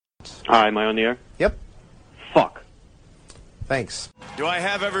Hi, am I on the air? Yep. Fuck. Thanks. Do I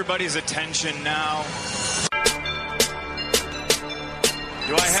have everybody's attention now?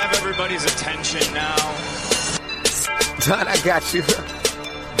 Do I have everybody's attention now? Don, I got you.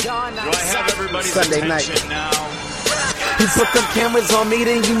 Do I have everybody's Sunday attention night. now? You put them cameras on me,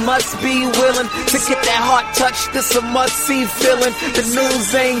 then you must be willing to get that heart touch. This a must-see feeling. The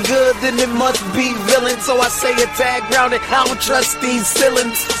news ain't good, then it must be villain. So I say a tag grounded, I don't trust these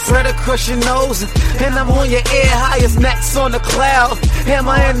ceilings. Spread across your nose, and I'm on your ear, highest necks on the cloud.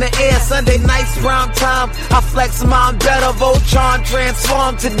 Hammer in the air, Sunday nights, prime time. I flex mine better, Voltron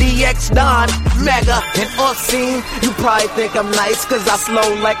transform to DX Don. Mega and off-scene, you probably think I'm nice, cause I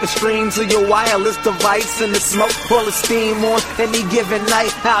flow like a stream to your wireless device. And the smoke full of steam on any given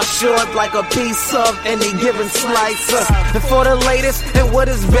night. I'll short like a piece of any given slice. And for the latest and what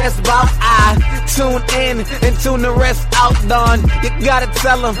is best about, I tune in and tune the rest out, Don. You gotta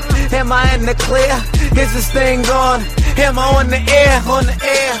tell them, am I in the clear? Is this thing on? Am I on the air? On the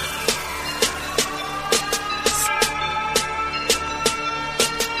air.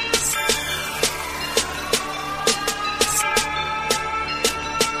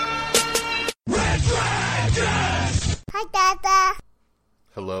 Hi, Dada.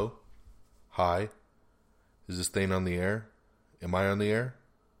 Hello? Hi? Is this thing on the air? Am I on the air?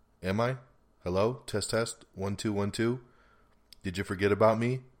 Am I? Hello? Test, test. 1, 2, 1, 2. Did you forget about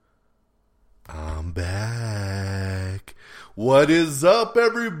me? I'm back. What is up,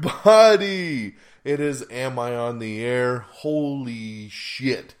 everybody? It is Am I on the Air? Holy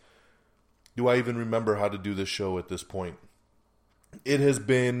shit. Do I even remember how to do this show at this point? It has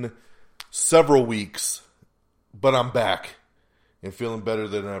been several weeks, but I'm back and feeling better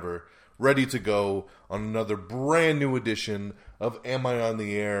than ever. Ready to go on another brand new edition of Am I on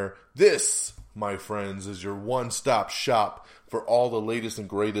the Air? This, my friends, is your one-stop shop for all the latest and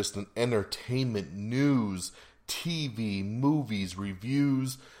greatest in entertainment news, TV, movies,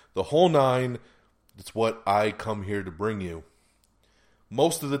 reviews, the whole nine. It's what I come here to bring you.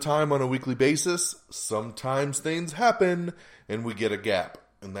 Most of the time on a weekly basis, sometimes things happen and we get a gap.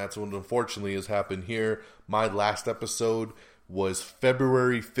 And that's what unfortunately has happened here. My last episode was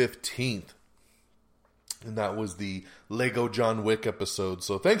February 15th. And that was the Lego John Wick episode.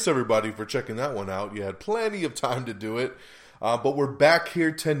 So thanks everybody for checking that one out. You had plenty of time to do it. But we're back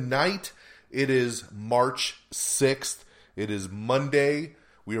here tonight. It is March 6th. It is Monday.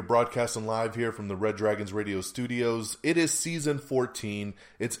 We are broadcasting live here from the Red Dragons Radio Studios. It is season 14.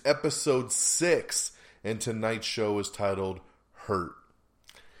 It's episode 6. And tonight's show is titled Hurt.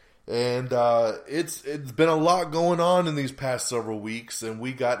 And it's been a lot going on in these past several weeks, and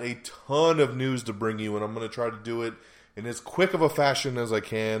we got a ton of news to bring you, and I'm going to try to do it in as quick of a fashion as I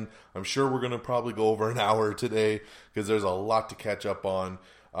can. I'm sure we're going to probably go over an hour today, because there's a lot to catch up on.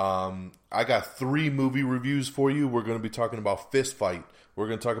 I got 3 movie reviews for you. We're going to be talking about Fist Fight, we're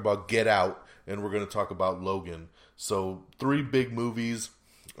going to talk about Get Out, and we're going to talk about Logan. So 3 big movies.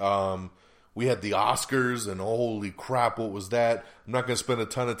 We had the Oscars, and holy crap, what was that? I'm not going to spend a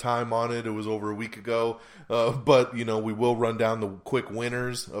ton of time on it. It was over a week ago. But, you know, we will run down the quick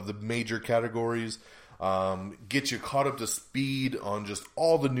winners of the major categories. Get you caught up to speed on just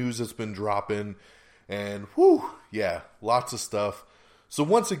all the news that's been dropping. And, whew, yeah, lots of stuff. So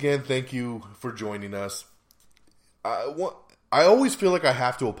once again, thank you for joining us. I always feel like I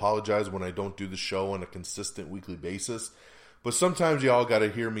have to apologize when I don't do the show on a consistent weekly basis. But sometimes y'all got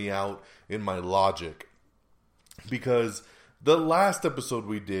to hear me out in my logic. Because the last episode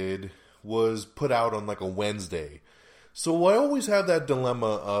we did was put out on like a Wednesday. So I always have that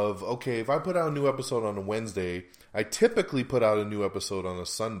dilemma of, okay, if I put out a new episode on a Wednesday, I typically put out a new episode on a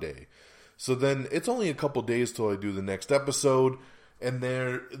Sunday. So then it's only a couple days till I do the next episode. And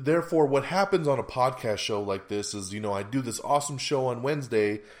therefore, what happens on a podcast show like this is, you know, I do this awesome show on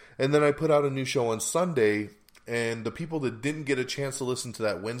Wednesday, and then I put out a new show on Sunday. And the people that didn't get a chance to listen to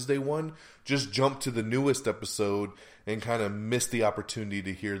that Wednesday one just jumped to the newest episode and kind of missed the opportunity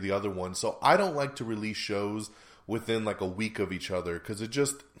to hear the other one. So I don't like to release shows within like a week of each other because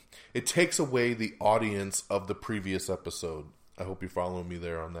it takes away the audience of the previous episode. I hope you're following me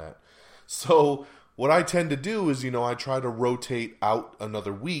there on that. So what I tend to do is, you know, I try to rotate out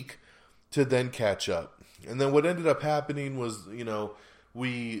another week to then catch up. And then what ended up happening was, you know,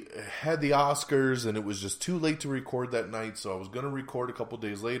 we had the Oscars, and it was just too late to record that night, so I was going to record a couple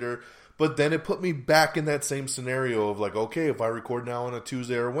days later. But then it put me back in that same scenario of like, okay, if I record now on a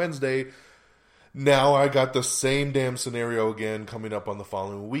Tuesday or Wednesday, now I got the same damn scenario again coming up on the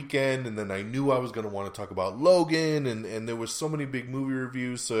following weekend. And then I knew I was going to want to talk about Logan, and there was so many big movie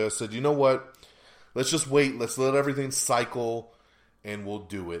reviews. So I said, you know what? Let's just wait. Let's let everything cycle. and we'll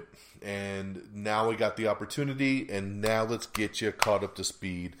do it. And now we got the opportunity, and now let's get you caught up to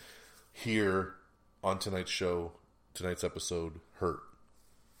speed here on tonight's show, tonight's episode, Hurt.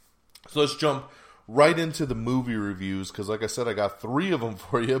 So let's jump right into the movie reviews, because like I said, I got 3 of them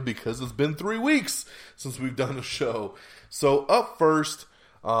for you because it's been 3 weeks since we've done a show. So up first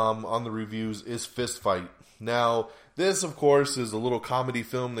on the reviews is Fist Fight. Now, this, of course, is a little comedy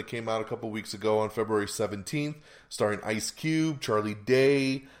film that came out a couple weeks ago on February 17th, starring Ice Cube, Charlie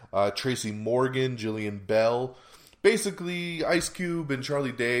Day, Tracy Morgan, Jillian Bell. Basically, Ice Cube and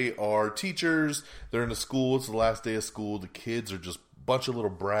Charlie Day are teachers. They're in a school. It's the last day of school. The kids are just a bunch of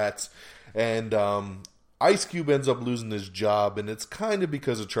little brats. And Ice Cube ends up losing his job, and it's kind of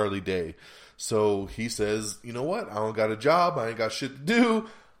because of Charlie Day. So he says, you know what? I don't got a job. I ain't got shit to do.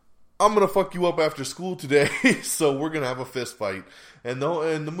 I'm going to fuck you up after school today, so we're going to have a fist fight. And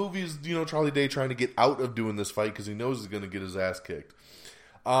the movie is, Charlie Day trying to get out of doing this fight because he knows he's going to get his ass kicked.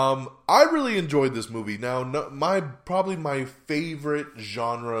 I really enjoyed this movie. Now, probably my favorite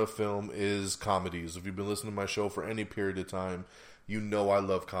genre of film is comedies. If you've been listening to my show for any period of time, you know I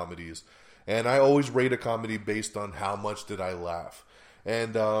love comedies. And I always rate a comedy based on how much did I laugh.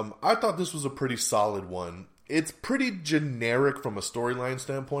 And I thought this was a pretty solid one. It's pretty generic from a storyline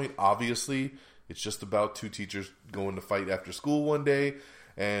standpoint, obviously. It's just about 2 teachers going to fight after school one day,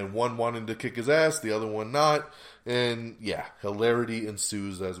 and one wanting to kick his ass, the other one not. And yeah, hilarity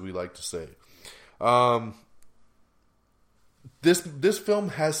ensues, as we like to say. This film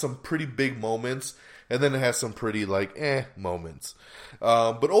has some pretty big moments, and then it has some pretty moments.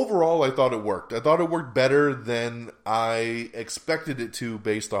 But overall, I thought it worked. I thought it worked better than I expected it to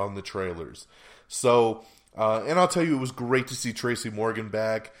based on the trailers. So, and I'll tell you, it was great to see Tracy Morgan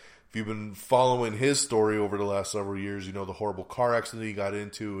back. If you've been following his story over the last several years, you know the horrible car accident he got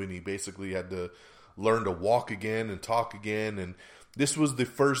into, and he basically had to learn to walk again and talk again. And this was the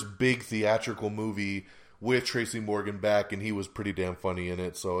first big theatrical movie with Tracy Morgan back, and he was pretty damn funny in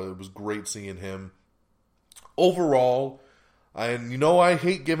it. So it was great seeing him. Overall, and I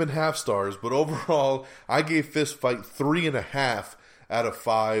hate giving half stars, but overall, I gave Fist Fight 3.5 out of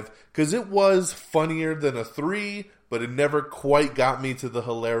 5, because it was funnier than a 3, but it never quite got me to the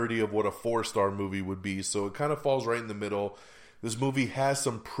hilarity of what a 4-star movie would be. So it kind of falls right in the middle. This movie has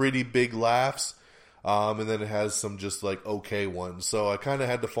some pretty big laughs, and then it has some just okay ones. So I kind of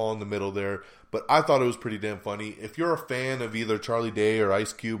had to fall in the middle there, but I thought it was pretty damn funny. If you're a fan of either Charlie Day or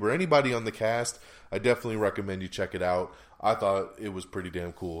Ice Cube or anybody on the cast, I definitely recommend you check it out. I thought it was pretty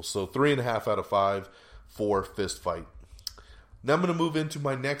damn cool. So 3.5 out of 5 for Fist Fight. Now I'm going to move into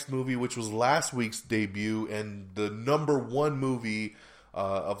my next movie, which was last week's debut and the number 1 movie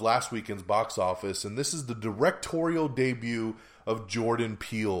of last weekend's box office. And this is the directorial debut of Jordan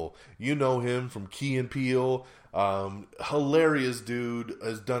Peele. You know him from Key and Peele. Hilarious dude.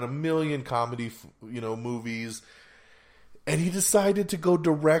 Has done a million comedy movies. And he decided to go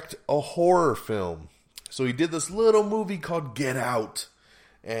direct a horror film. So he did this little movie called Get Out.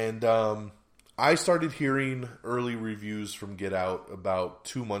 And I started hearing early reviews from Get Out about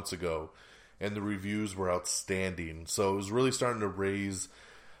 2 months ago, and the reviews were outstanding. So it was really starting to raise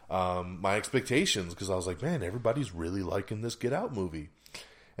my expectations, because I was like, man, everybody's really liking this Get Out movie.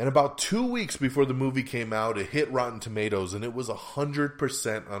 And about 2 weeks before the movie came out, it hit Rotten Tomatoes, and it was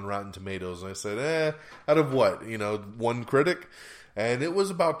 100% on Rotten Tomatoes. And I said, out of what? 1 critic? And it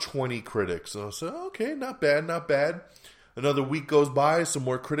was about 20 critics. So I said, okay, not bad, not bad. Another week goes by, some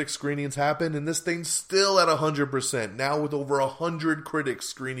more critic screenings happen, and this thing's still at 100%. Now with over 100 critics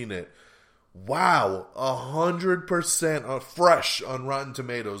screening it. Wow, 100% fresh on Rotten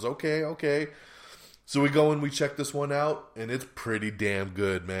Tomatoes. Okay. So we go and we check this one out, and it's pretty damn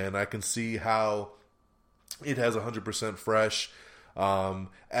good, man. I can see how it has 100% fresh.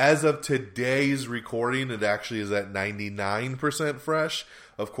 As of today's recording, it actually is at 99% fresh.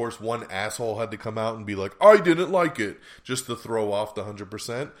 Of course, one asshole had to come out and be like, I didn't like it, just to throw off the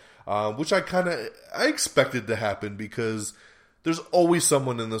 100%, which I expected to happen, because there's always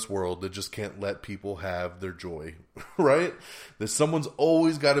someone in this world that just can't let people have their joy, right? Someone's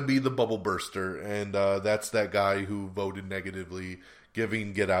always got to be the bubble burster, and that's that guy who voted negatively,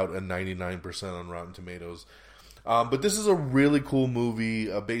 giving Get Out a 99% on Rotten Tomatoes. But this is a really cool movie,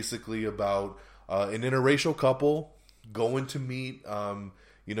 basically about an interracial couple going to meet,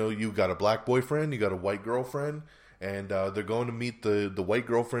 you've got a black boyfriend, you got a white girlfriend, and they're going to meet the white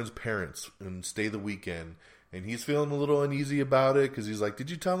girlfriend's parents and stay the weekend. And he's feeling a little uneasy about it, because he's like, did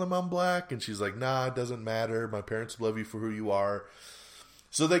you tell them I'm black? And she's like, nah, it doesn't matter. My parents love you for who you are.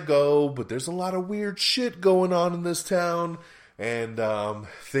 So they go, but there's a lot of weird shit going on in this town. And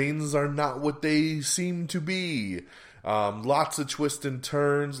things are not what they seem to be. Lots of twists and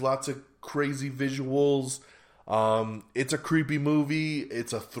turns, lots of crazy visuals. It's a creepy movie.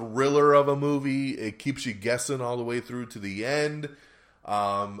 It's a thriller of a movie. It keeps you guessing all the way through to the end.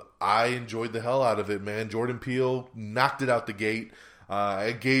 I enjoyed the hell out of it, man. Jordan Peele knocked it out the gate.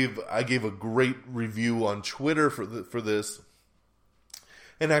 I gave a great review on Twitter for this,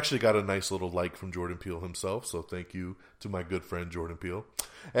 and actually got a nice little like from Jordan Peele himself. So thank you to my good friend Jordan Peele.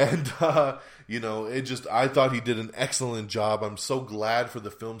 And I thought he did an excellent job. I'm so glad for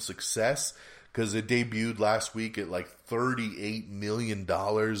the film's success, because it debuted last week at like $38 million.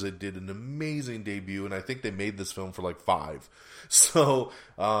 It did an amazing debut, and I think they made this film for like $5 million. So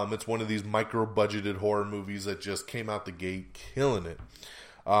it's one of these micro-budgeted horror movies that just came out the gate killing it.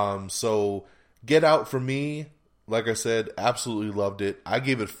 So Get Out, for me, like I said, absolutely loved it. I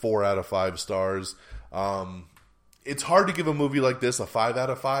gave it 4 out of 5 stars. It's hard to give a movie like this a 5 out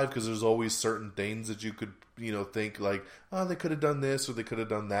of 5, because there's always certain things that you could, think like, oh, they could have done this or they could have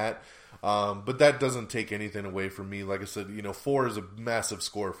done that. But that doesn't take anything away from me. Like I said, 4 is a massive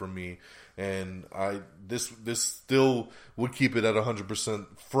score for me, and this still would keep it at 100%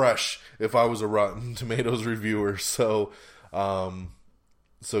 fresh if I was a Rotten Tomatoes reviewer. So 4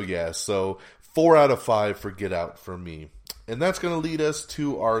 out of 5 for Get Out for me. And that's going to lead us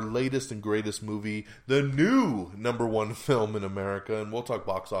to our latest and greatest movie, the new #1 film in America, and we'll talk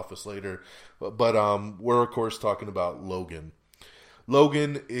box office later. But we're, of course, talking about Logan.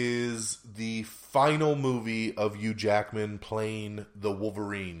 Logan is the final movie of Hugh Jackman playing the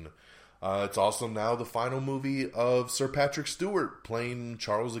Wolverine. It's also now the final movie of Sir Patrick Stewart playing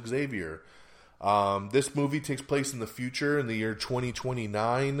Charles Xavier. This movie takes place in the future, in the year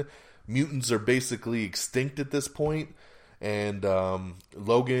 2029. Mutants are basically extinct at this point. And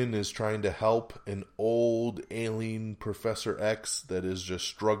Logan is trying to help an old alien Professor X that is just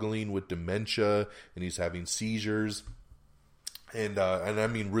struggling with dementia, and he's having seizures. And I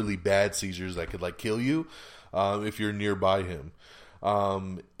mean really bad seizures that could kill you if you're nearby him.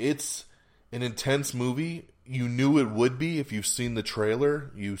 It's an intense movie. You knew it would be if you've seen the trailer.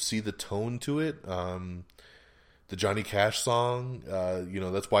 You see the tone to it. The Johnny Cash song.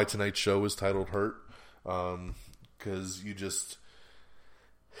 That's why tonight's show is titled Hurt. Because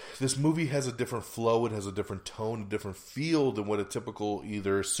this movie has a different flow. It has a different tone, a different feel than what a typical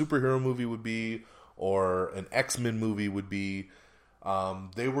either superhero movie would be or an X-Men movie would be.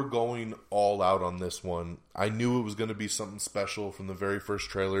 They were going all out on this one. I knew it was going to be something special from the very first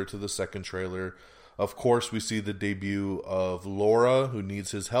trailer to the second trailer. Of course, we see the debut of Laura, who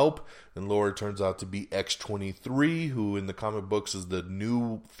needs his help, and Laura turns out to be X-23, who in the comic books is the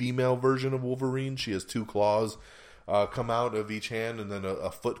new female version of Wolverine. She has 2 claws come out of each hand, and then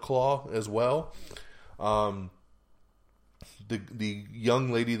a foot claw as well. The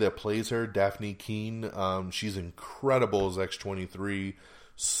young lady that plays her, Daphne Keane, she's incredible as X-23.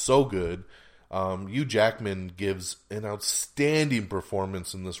 So good. Hugh Jackman gives an outstanding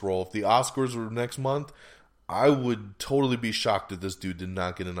performance in this role. If the Oscars were next month, I would totally be shocked if this dude did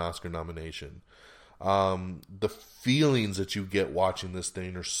not get an Oscar nomination. The feelings that you get watching this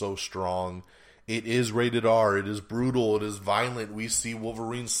thing are so strong. It is rated R. It is brutal. It is violent. We see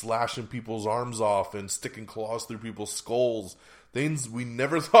Wolverine slashing people's arms off and sticking claws through people's skulls. Things we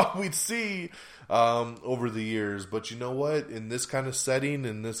never thought we'd see over the years. But you know what? In this kind of setting,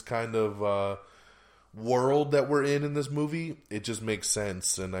 in this kind of world that we're in this movie, it just makes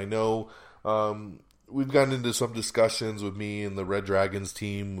sense. And I know we've gotten into some discussions with me and the Red Dragons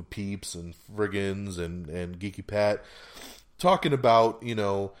team, with Peeps and Friggins and Geeky Pat, talking about,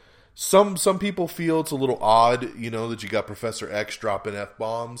 some people feel it's a little odd, that you got Professor X dropping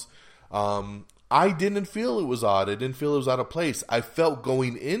F-bombs. I didn't feel it was odd. I didn't feel it was out of place. I felt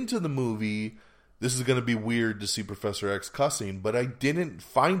going into the movie, this is going to be weird to see Professor X cussing, but I didn't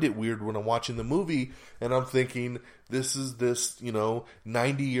find it weird when I'm watching the movie, and I'm thinking, this is this,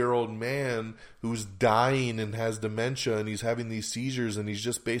 90-year-old man who's dying and has dementia, and he's having these seizures, and he's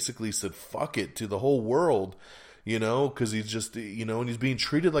just basically said, fuck it, to the whole world. Because he's just, and he's being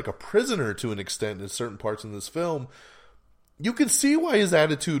treated like a prisoner to an extent in certain parts in this film. You can see why his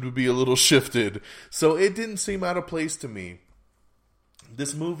attitude would be a little shifted. So it didn't seem out of place to me.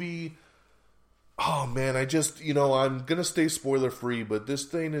 This movie, oh man, I'm going to stay spoiler free, but this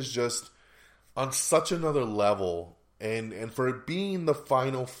thing is just on such another level. And for it being the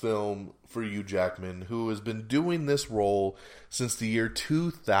final film for Hugh Jackman, who has been doing this role since the year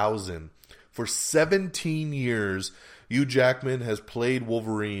 2000, for 17 years, Hugh Jackman has played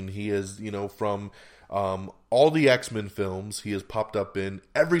Wolverine. He has, from all the X-Men films, he has popped up in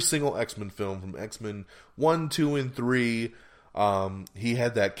every single X-Men film, from X-Men 1, 2, and 3, He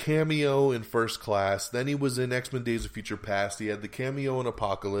had that cameo in First Class. Then he was in X-Men Days of Future Past. He had the cameo in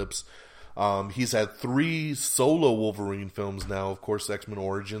Apocalypse. He's had 3 solo Wolverine films now. Of course, X-Men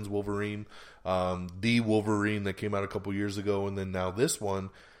Origins Wolverine, the Wolverine that came out a couple years ago, and then now this one.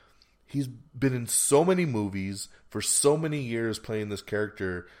 He's been in so many movies for so many years playing this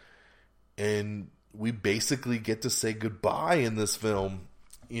character, and we basically get to say goodbye in this film.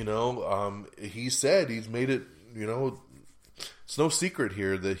 You know, he said he's made it, you know, it's no secret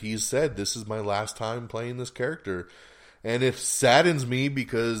here that he's said, this is my last time playing this character. And it saddens me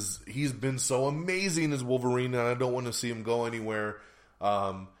because he's been so amazing as Wolverine, and I don't want to see him go anywhere.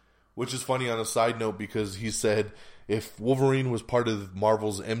 Which is funny on a side note, because he said if Wolverine was part of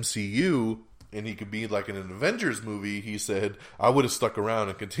Marvel's MCU and he could be like in an Avengers movie, he said, I would have stuck around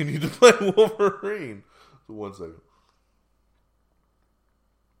and continued to play Wolverine. So 1 second.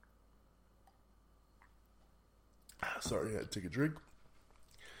 Sorry, I had to take a drink.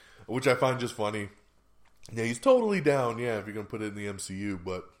 Which I find just funny. Yeah, he's totally down, yeah, if you're going to put it in the MCU,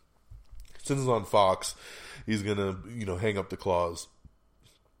 but since it's on Fox, he's going to, you know, hang up the claws.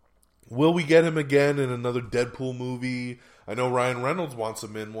 Will we get him again in another Deadpool movie? I know Ryan Reynolds wants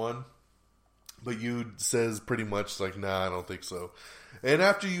him in one, but you says pretty much like, nah, I don't think so. And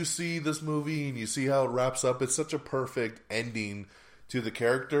after you see this movie and you see how it wraps up, it's such a perfect ending to the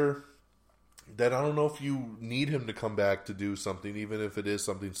character that I don't know if you need him to come back to do something, even if it is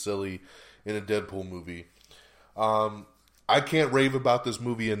something silly in a Deadpool movie. I can't rave about this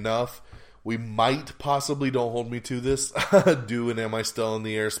movie enough. We might possibly, don't hold me to this, do an Am I Still in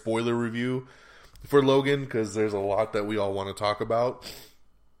the Air spoiler review for Logan, because there's a lot that we all want to talk about.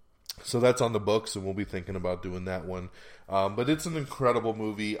 So that's on the books, and we'll be thinking about doing that one. But it's an incredible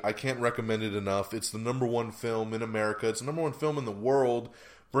movie. I can't recommend it enough. It's the number 1 film in America. It's the number 1 film in the world,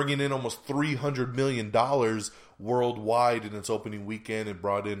 bringing in almost $300 million worldwide in its opening weekend. It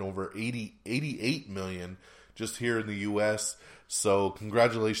brought in over $88 million just here in the U.S., so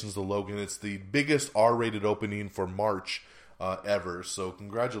congratulations to Logan. It's the biggest R-rated opening for March ever. So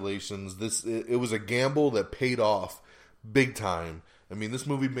congratulations. It was a gamble that paid off big time. I mean, this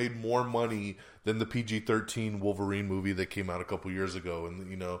movie made more money than the PG-13 Wolverine movie that came out a couple years ago. And,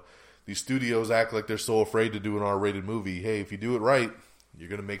 you know, these studios act like they're so afraid to do an R-rated movie. Hey, if you do it right, you're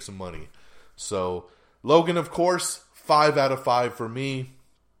going to make some money. So Logan, of course, 5 out of 5 for me.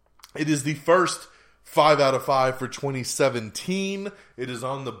 It is the first 5 out of 5 for 2017. It is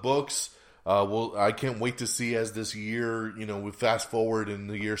on the books. I can't wait to see as this year, you know, we fast forward and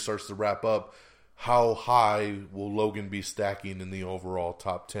the year starts to wrap up, how high will Logan be stacking in the overall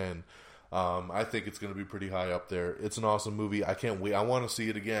top 10. I think it's going to be pretty high up there. It's an awesome movie. I can't wait. I want to see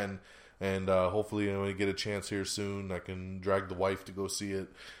it again. And hopefully when I get a chance here soon, I can drag the wife to go see it.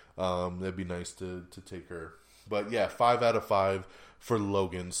 That'd be nice to take her. But yeah, 5 out of 5 for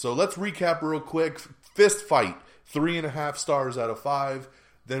Logan. So let's recap real quick. Fist Fight, 3.5 stars out of 5.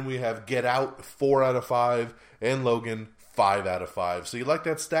 Then we have Get Out, 4 out of 5. And Logan, 5 out of 5. So you like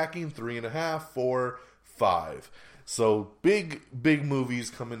that stacking? 3.5, 4, 5. So big movies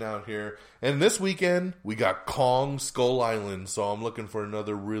coming out here. And this weekend, we got Kong Skull Island. So I'm looking for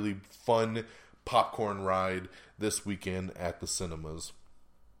another really fun popcorn ride this weekend at the cinemas.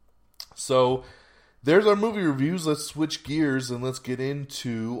 So there's our movie reviews. Let's switch gears and let's get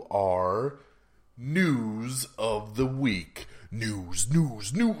into our news of the week. News of the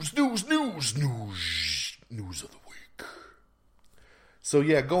week. So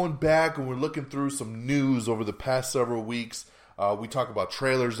yeah, going back and we're looking through some news over the past several weeks. We talk about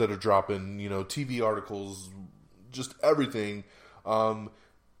trailers that are dropping, you know, TV articles, just everything.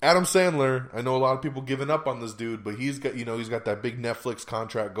 Adam Sandler, I know a lot of people giving up on this dude, but he's got that big Netflix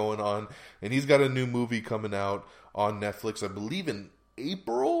contract going on, and he's got a new movie coming out on Netflix, I believe in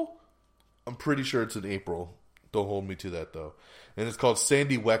April. I'm pretty sure it's in April. Don't hold me to that, though. And it's called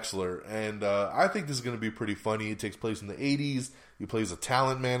Sandy Wexler, and I think this is going to be pretty funny. It takes place in the 80s. He plays a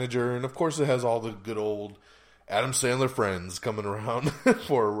talent manager, and of course it has all the good old Adam Sandler friends coming around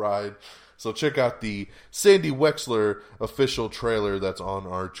for a ride. So check out the Sandy Wexler official trailer that's on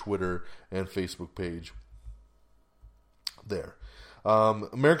our Twitter and Facebook page. There.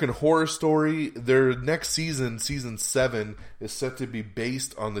 American Horror Story, their next season, season 7, is set to be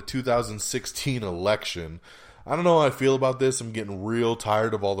based on the 2016 election. I don't know how I feel about this. I'm getting real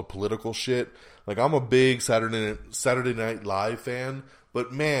tired of all the political shit. Like, I'm a big Saturday Night Live fan,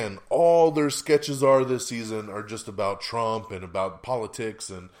 but man, all their sketches this season are just about Trump and about politics,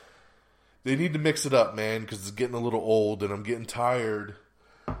 and they need to mix it up, man, because it's getting a little old, and I'm getting tired.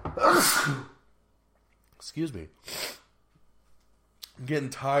 Excuse me. I'm getting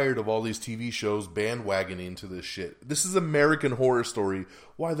tired of all these TV shows bandwagoning to this shit. This is American Horror Story.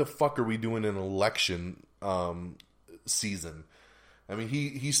 Why the fuck are we doing an election season? I mean,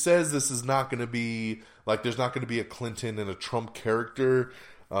 he says this is not going to be, like, there's not going to be a Clinton and a Trump character,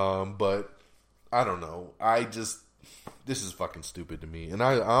 but I don't know. This is fucking stupid to me. And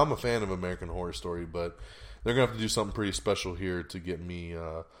I'm a fan of American Horror Story, but they're going to have to do something pretty special here to get me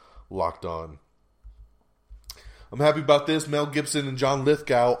locked on. I'm happy about this. Mel Gibson and John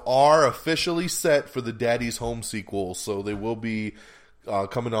Lithgow are officially set for the Daddy's Home sequel, so they will be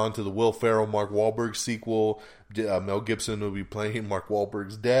coming on to the Will Ferrell, Mark Wahlberg sequel. Mel Gibson will be playing Mark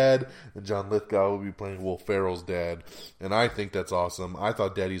Wahlberg's dad, and John Lithgow will be playing Will Ferrell's dad. And I think that's awesome. I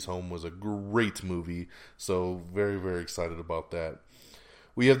thought Daddy's Home was a great movie, so very, very excited about that.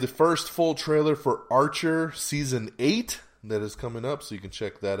 We have the first full trailer for Archer Season 8 that is coming up, so you can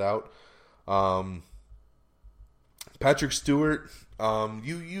check that out. Patrick Stewart,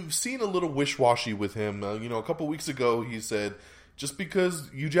 you've seen a little wish-washy with him. A couple weeks ago he said, just because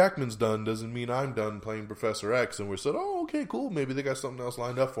Hugh Jackman's done doesn't mean I'm done playing Professor X. And we said, oh, okay, cool. Maybe they got something else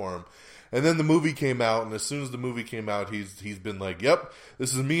lined up for him. And then the movie came out, and as soon as the movie came out, he's been like, yep,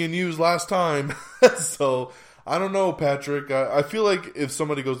 this is me and you's last time. So, I don't know, Patrick. I feel like if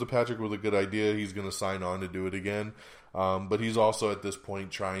somebody goes to Patrick with a good idea, he's going to sign on to do it again. But he's also at this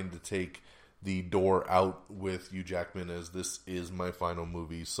point trying to take the door out with Hugh Jackman as this is my final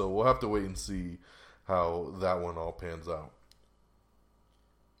movie. So we'll have to wait and see how that one all pans out.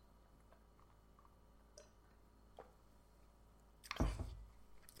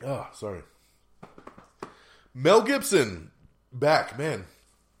 Sorry. Mel Gibson, back, man.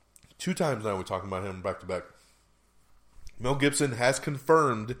 2 times now we're talking about him back to back. Mel Gibson has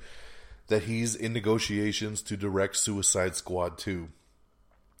confirmed that he's in negotiations to direct Suicide Squad 2.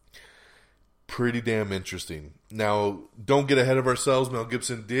 Pretty damn interesting. Now, don't get ahead of ourselves. Mel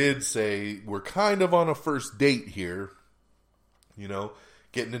Gibson did say we're kind of on a first date here.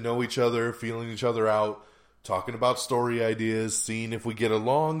 Getting to know each other, feeling each other out, talking about story ideas, seeing if we get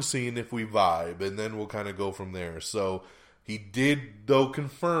along, seeing if we vibe, and then we'll kind of go from there. So he did, though,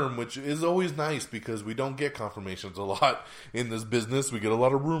 confirm, which is always nice because we don't get confirmations a lot in this business. We get a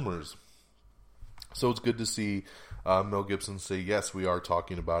lot of rumors. So it's good to see Mel Gibson say, yes, we are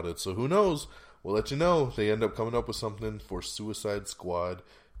talking about it. So who knows? We'll let you know if they end up coming up with something for Suicide Squad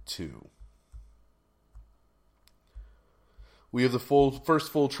 2. We have the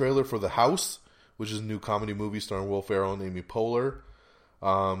first full trailer for The House, which is a new comedy movie starring Will Ferrell and Amy Poehler.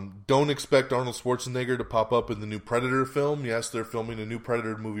 Don't expect Arnold Schwarzenegger to pop up in the new Predator film. Yes, they're filming a new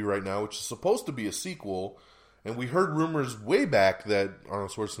Predator movie right now, which is supposed to be a sequel. And we heard rumors way back that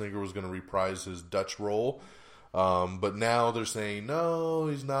Arnold Schwarzenegger was going to reprise his Dutch role. But now they're saying, no,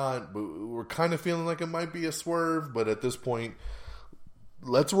 he's not. But we're kind of feeling like it might be a swerve. But at this point,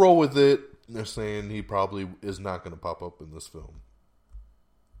 let's roll with it. They're saying he probably is not going to pop up in this film.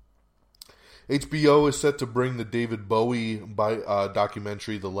 HBO is set to bring the David Bowie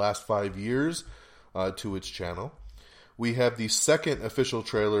documentary, The Last 5 Years, to its channel. We have the second official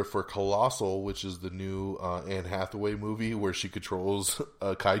trailer for Colossal, which is the new Anne Hathaway movie where she controls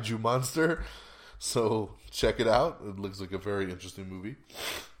a kaiju monster. So check it out. It looks like a very interesting movie.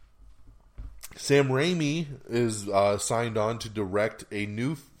 Sam Raimi is signed on to direct a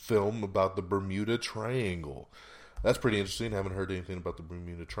new film about the Bermuda Triangle. That's pretty interesting. I haven't heard anything about the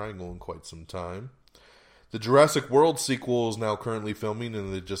Bermuda Triangle in quite some time. The Jurassic World sequel is now currently filming,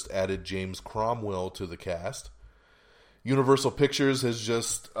 and they just added James Cromwell to the cast. Universal Pictures has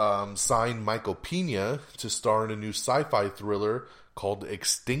just signed Michael Pena to star in a new sci-fi thriller called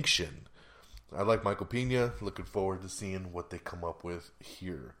Extinction. I like Michael Pena. Looking forward to seeing what they come up with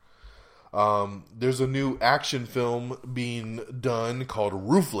here. There's a new action film being done called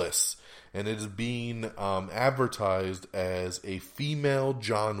Ruthless, and it is being advertised as a female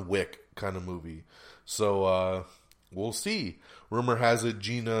John Wick kind of movie. So we'll see. Rumor has it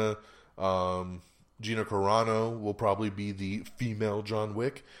Gina Carano will probably be the female John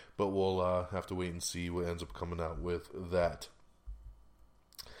Wick, but we'll have to wait and see what ends up coming out with that.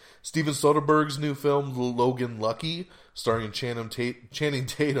 Steven Soderbergh's new film, Logan Lucky, starring Channing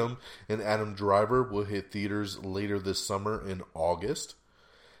Tatum and Adam Driver, will hit theaters later this summer in August.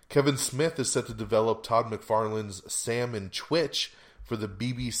 Kevin Smith is set to develop Todd McFarlane's Sam and Twitch for the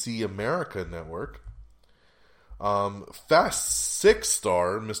BBC America network. Fast 6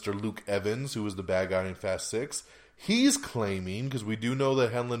 star, Mr. Luke Evans, who was the bad guy in Fast 6, he's claiming, because we do know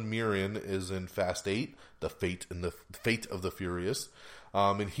that Helen Mirren is in Fast 8, the Fate of the Furious,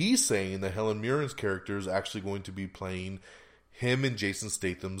 and he's saying that Helen Mirren's character is actually going to be playing him and Jason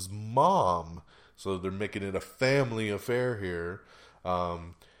Statham's mom. So they're making it a family affair here.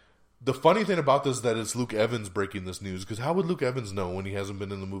 The funny thing about this is that it's Luke Evans breaking this news, because how would Luke Evans know when he hasn't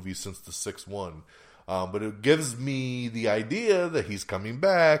been in the movie since the 6th one? But it gives me the idea that he's coming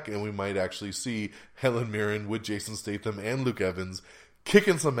back, and we might actually see Helen Mirren with Jason Statham and Luke Evans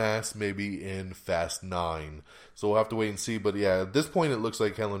kicking some ass, maybe in Fast 9. So we'll have to wait and see. But yeah, at this point, it looks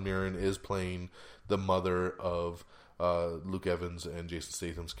like Helen Mirren is playing the mother of Luke Evans and Jason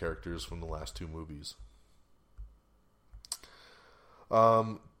Statham's characters from the last 2 movies.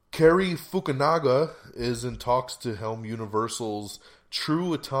 Cary Fukunaga is in talks to helm Universal's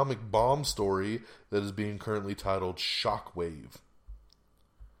true atomic bomb story that is being currently titled Shockwave.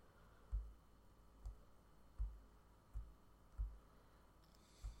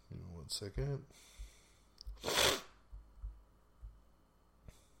 One second.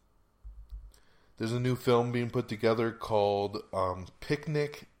 There's a new film being put together called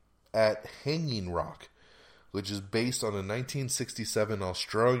Picnic at Hanging Rock, which is based on a 1967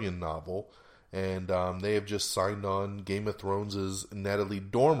 Australian novel. And they have just signed on Game of Thrones' Natalie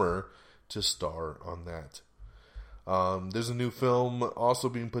Dormer to star on that. There's a new film also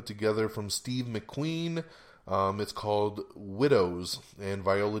being put together from Steve McQueen. It's called Widows. And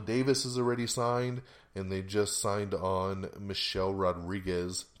Viola Davis is already signed. And they just signed on Michelle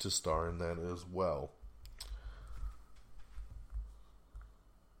Rodriguez to star in that as well.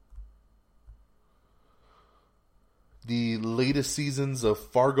 The latest seasons of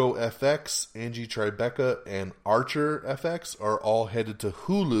Fargo FX, Angie Tribeca, and Archer FX are all headed to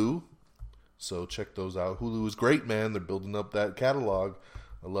Hulu. So check those out. Hulu is great, man. They're building up that catalog.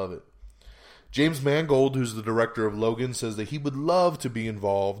 I love it. James Mangold, who's the director of Logan, says that he would love to be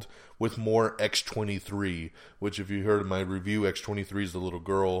involved with more X-23, which if you heard my review, X-23 is the little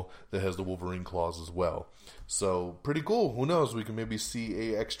girl that has the Wolverine claws as well. So pretty cool. Who knows? We can maybe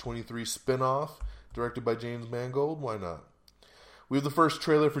see a X-23 spinoff directed by James Mangold. Why not? We have the first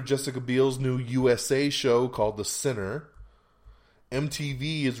trailer for Jessica Biel's new USA show called The Sinner.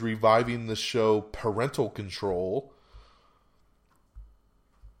 MTV is reviving the show Parental Control.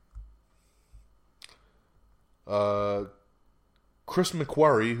 Chris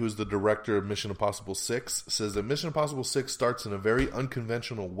McQuarrie, who's the director of Mission Impossible 6, says that Mission Impossible 6 starts in a very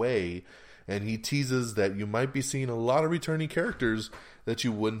unconventional way, and he teases that you might be seeing a lot of returning characters that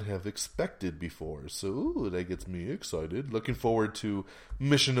you wouldn't have expected before. So, ooh, that gets me excited. Looking forward to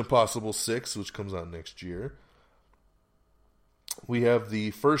Mission Impossible 6, which comes out next year. We have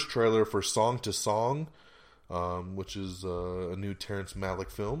the first trailer for Song to Song, which is a new Terrence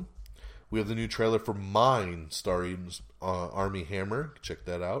Malick film. We have the new trailer for Mine, starring Armie Hammer. Check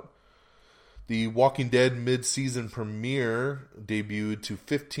that out. The Walking Dead mid-season premiere debuted to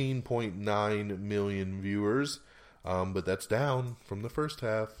 15.9 million viewers, but that's down from the first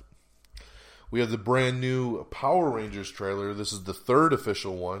half. We have the brand new Power Rangers trailer. This is the third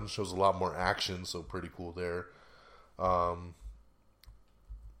official one. Shows a lot more action, so pretty cool there.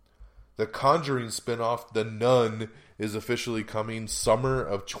 The Conjuring spinoff, The Nun, is officially coming summer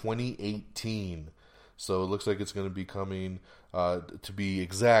of 2018. So it looks like it's going to be coming, to be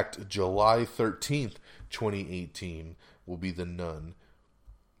exact, July 13th, 2018 will be The Nun.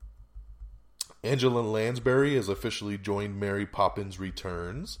 Angela Lansbury has officially joined Mary Poppins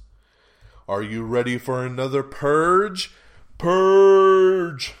Returns. Are you ready for another Purge?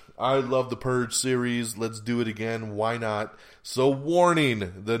 Purge! I love the Purge series. Let's do it again. Why not? So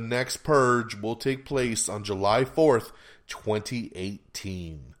warning, the next Purge will take place on July 4th,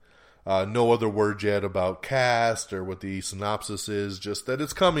 2018. No other word yet about cast or what the synopsis is, just that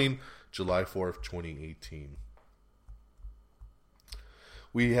it's coming July 4th, 2018.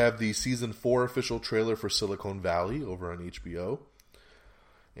 We have the Season 4 official trailer for Silicon Valley over on HBO.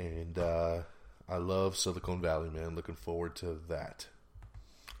 And I love Silicon Valley, man. Looking forward to that.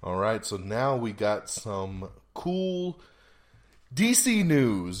 Alright, so now we got some cool DC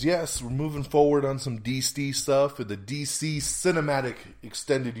news. Yes, we're moving forward on some DC stuff. The DC Cinematic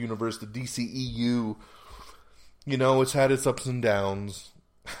Extended Universe, the DCEU. You know, it's had its ups and downs.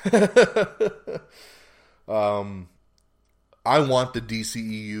 I want the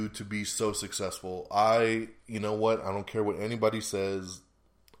DCEU to be so successful. You know what? I don't care what anybody says.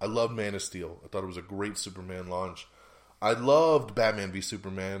 I love Man of Steel. I thought it was a great Superman launch. I loved Batman v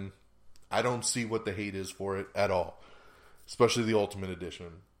Superman. I don't see what the hate is for it at all. Especially the Ultimate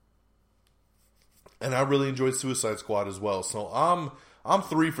Edition. And I really enjoyed Suicide Squad as well. So I'm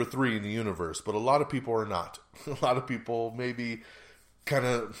 3 for 3 in the universe, but a lot of people are not. A lot of people maybe kind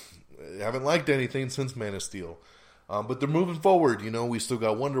of haven't liked anything since Man of Steel. But they're moving forward. You know, we still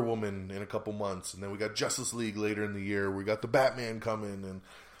got Wonder Woman in a couple months, and then we got Justice League later in the year. We got the Batman coming, and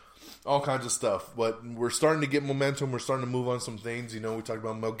all kinds of stuff. But we're starting to get momentum. We're starting to move on some things. We talked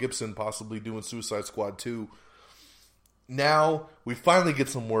about Mel Gibson possibly doing Suicide Squad 2. Now, we finally get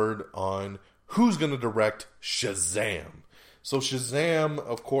some word on who's going to direct Shazam. So Shazam,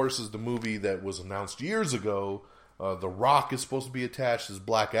 of course, is the movie that was announced years ago. The Rock is supposed to be attached as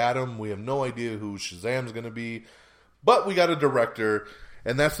Black Adam. We have no idea who Shazam's going to be. But we got a director,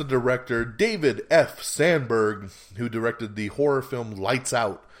 and that's the director David F. Sandberg, who directed the horror film Lights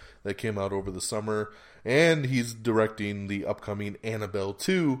Out that came out over the summer. And he's directing the upcoming Annabelle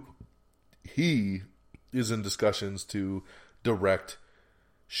 2. He is in discussions to direct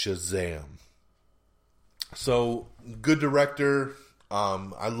Shazam. So, good director.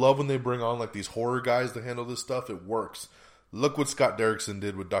 I love when they bring on like these horror guys to handle this stuff. It works. Look what Scott Derrickson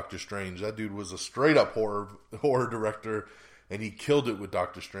did with Doctor Strange. That dude was a straight up horror director, and he killed it with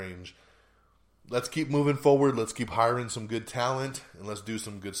Doctor Strange. Let's keep moving forward. Let's keep hiring some good talent, and let's do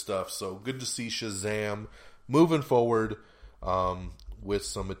some good stuff. So good to see Shazam moving forward with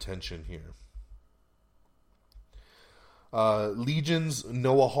some attention here. Legion's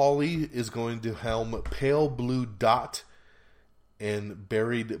Noah Hawley is going to helm Pale Blue Dot and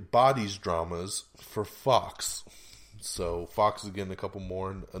Buried Bodies dramas for Fox. So Fox is getting a couple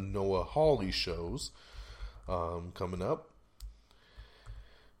more Noah Hawley shows coming up.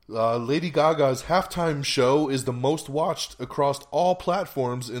 Lady Gaga's halftime show is the most watched across all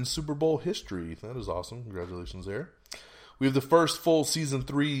platforms in Super Bowl history. That is awesome. Congratulations there. We have the first full season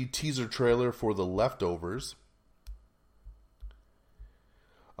 3 teaser trailer for The Leftovers.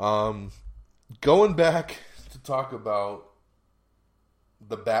 Going back to talk about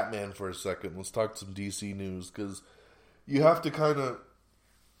the Batman for a second, let's talk some DC news, because you have to kind of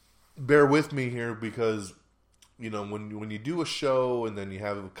bear with me here, because when you do a show and then you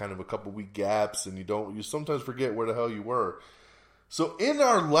have kind of a couple week gaps and you sometimes forget where the hell you were. So in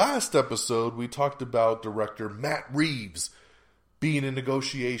our last episode, we talked about director Matt Reeves being in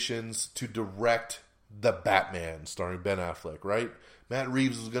negotiations to direct The Batman starring Ben Affleck, right? Matt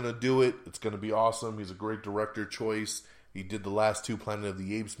Reeves is going to do it. It's going to be awesome. He's a great director choice. He did the last 2 Planet of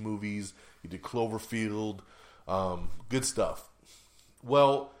the Apes movies. He did Cloverfield. Good stuff.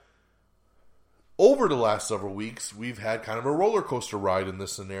 Well, over the last several weeks, we've had kind of a roller coaster ride in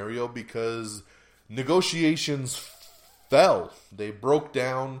this scenario because negotiations fell. They broke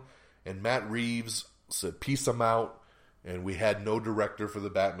down, and Matt Reeves said, peace, I'm out, and we had no director for the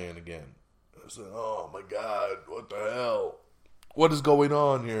Batman again. I said, oh my God, what the hell? What is going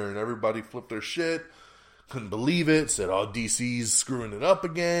on here? And everybody flipped their shit. Couldn't believe it. Said, oh, DC's screwing it up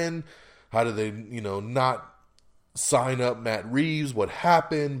again. How did they, not sign up Matt Reeves? What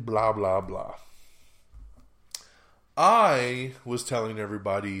happened? Blah, blah, blah. I was telling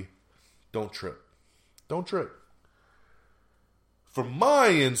everybody, don't trip. Don't trip. From my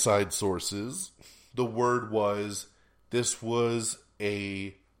inside sources, the word was this was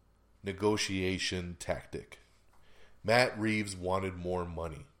a negotiation tactic. Matt Reeves wanted more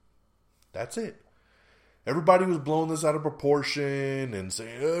money. That's it. Everybody was blowing this out of proportion and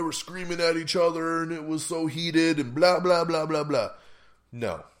saying, oh, we're screaming at each other and it was so heated and blah, blah, blah, blah, blah.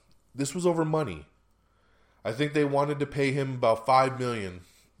 No, this was over money. I think they wanted to pay him about $5 million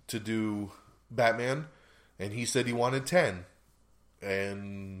to do Batman, and he said he wanted 10.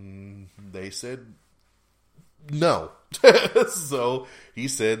 And they said no. So he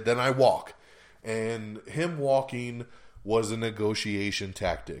said, then I walk. And him walking was a negotiation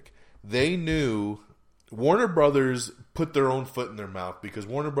tactic. They knew Warner Brothers put their own foot in their mouth because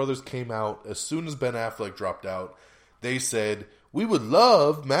Warner Brothers came out as soon as Ben Affleck dropped out. They said, we would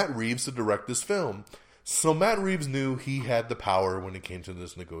love Matt Reeves to direct this film. So Matt Reeves knew he had the power when it came to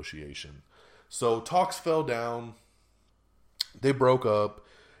this negotiation. So talks fell down. They broke up.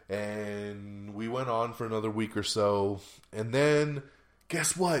 And we went on for another week or so. And then,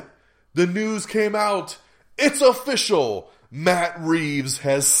 guess what? The news came out. It's official. Matt Reeves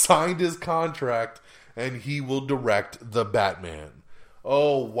has signed his contract and he will direct The Batman.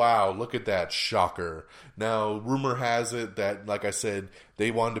 Oh, wow. Look at that. Shocker. Now, rumor has it that, like I said,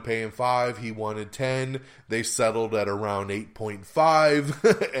 they wanted to pay him 5. He wanted 10. They settled at around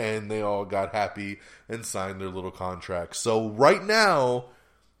 8.5 and they all got happy and signed their little contract. So right now,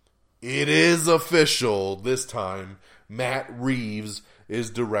 it is official this time. Matt Reeves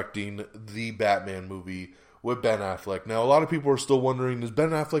is directing the Batman movie with Ben Affleck. Now, a lot of people are still wondering, is Ben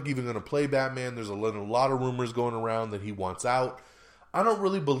Affleck even going to play Batman? There's a lot of rumors going around that he wants out. I don't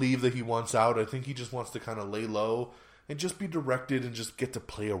really believe that he wants out. I think he just wants to kind of lay low and just be directed and just get to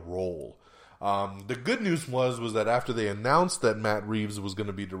play a role. The good news was that after they announced that Matt Reeves was going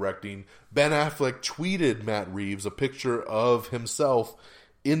to be directing, Ben Affleck tweeted Matt Reeves a picture of himself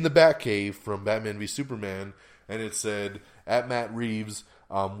in the Batcave from Batman v Superman, and it said, at Matt Reeves,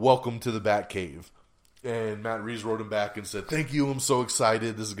 welcome to the Batcave. And Matt Reeves wrote him back and said, thank you, I'm so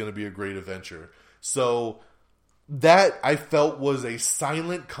excited, this is going to be a great adventure. So that, I felt, was a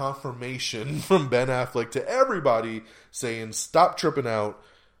silent confirmation from Ben Affleck to everybody saying, stop tripping out,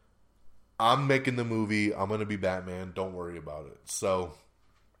 I'm making the movie, I'm going to be Batman, don't worry about it. So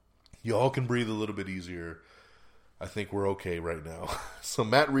y'all can breathe a little bit easier. I think we're okay right now. So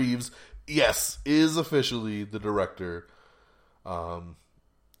Matt Reeves, yes, is officially the director of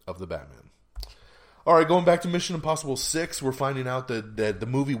the Batman. All right, going back to Mission Impossible 6, we're finding out that the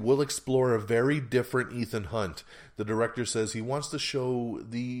movie will explore a very different Ethan Hunt. The director says he wants to show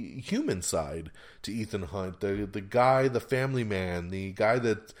the human side to Ethan Hunt, the guy, the family man, the guy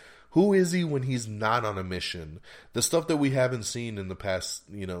that, who is he when he's not on a mission? The stuff that we haven't seen in the past,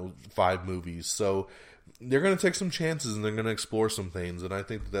 5 movies. So they're going to take some chances and they're going to explore some things, and I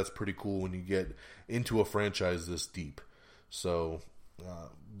think that's pretty cool when you get into a franchise this deep. So,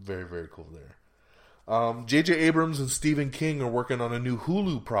 very, very cool there. J.J. Abrams and Stephen King are working on a new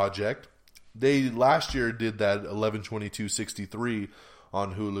Hulu project. They last year did that 11/22/63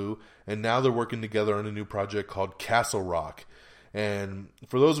 on Hulu, and now they're working together on a new project called Castle Rock. And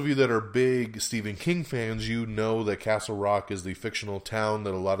for those of you that are big Stephen King fans, you know that Castle Rock is the fictional town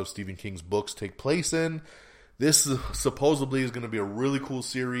that a lot of Stephen King's books take place in. This supposedly is going to be a really cool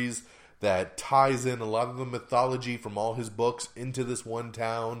series that ties in a lot of the mythology from all his books into this one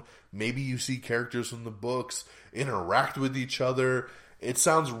town. Maybe you see characters from the books interact with each other. It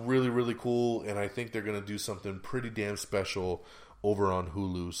sounds really, really cool, and I think they're going to do something pretty damn special over on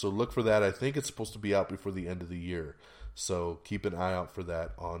Hulu. So look for that. I think it's supposed to be out before the end of the year. So keep an eye out for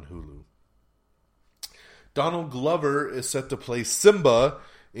that on Hulu. Donald Glover is set to play Simba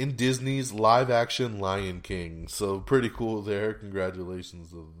in Disney's live-action Lion King. So pretty cool there.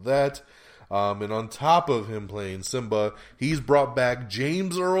 Congratulations to that. And on top of him playing Simba, he's brought back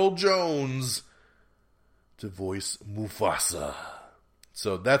James Earl Jones to voice Mufasa.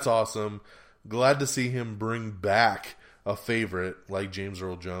 So that's awesome. Glad to see him bring back a favorite like James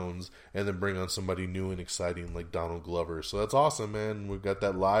Earl Jones and then bring on somebody new and exciting like Donald Glover. So that's awesome, man. We've got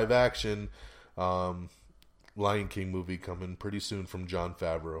that live-action Lion King movie coming pretty soon from Jon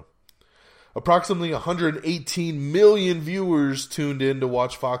Favreau. Approximately 118 million viewers tuned in to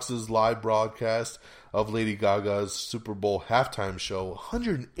watch Fox's live broadcast of Lady Gaga's Super Bowl halftime show.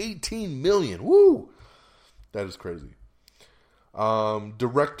 118 million. Woo! That is crazy.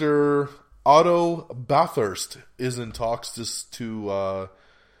 Director Otto Bathurst is in talks to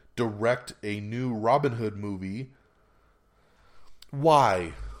direct a new Robin Hood movie.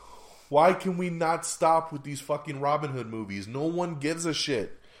 Why? Why can we not stop with these fucking Robin Hood movies? No one gives a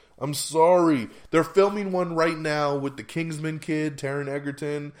shit. I'm sorry. They're filming one right now with the Kingsman kid, Taron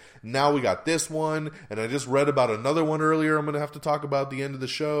Egerton. Now we got this one, and I just read about another one earlier I'm going to have to talk about at the end of the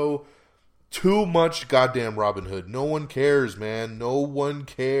show. Too much goddamn Robin Hood. No one cares, man. No one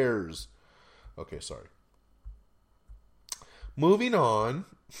cares. Okay, sorry. Moving on.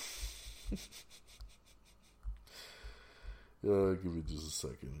 Give me just a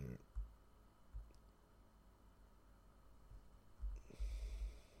second here.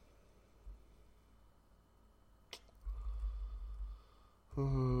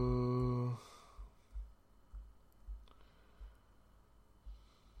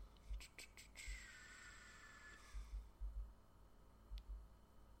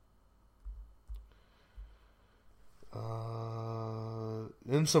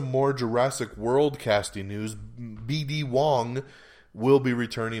 In some more Jurassic World casting news, B.D. Wong will be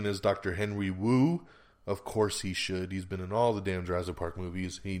returning as Dr. Henry Wu. Of course he should. He's been in all the damn Jurassic Park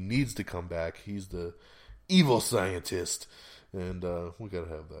movies. He needs to come back. He's the evil scientist. And we gotta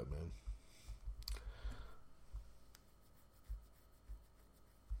have that, man.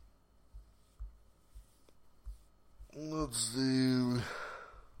 Let's see.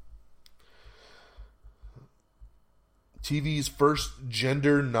 TV's first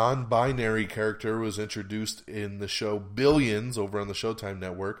gender non-binary character was introduced in the show Billions over on the Showtime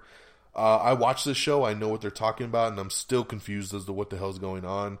network. I watched this show. I know what they're talking about, and I'm still confused as to what the hell's going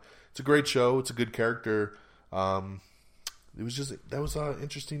on. It's a great show. It's a good character. That was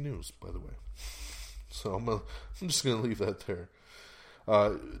interesting news, by the way. So I'm just going to leave that there.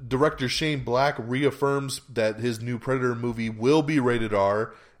 Director Shane Black reaffirms that his new Predator movie will be rated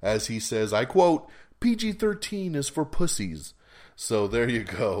R, as he says, I quote, PG-13 is for pussies. So there you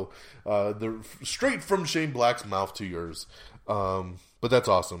go. Straight from Shane Black's mouth to yours. But that's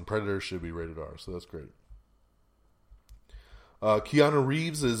awesome. Predator should be rated R, so that's great. Keanu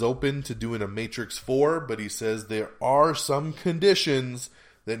Reeves is open to doing a Matrix 4, but he says there are some conditions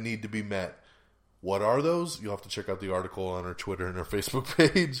that need to be met. What are those? You'll have to check out the article on our Twitter and our Facebook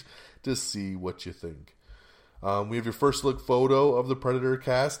page to see what you think. We have your first look photo of the Predator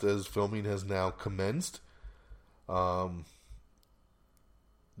cast as filming has now commenced.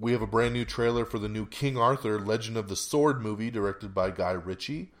 We have a brand new trailer for the new King Arthur Legend of the Sword movie directed by Guy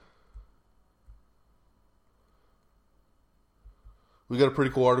Ritchie. We got a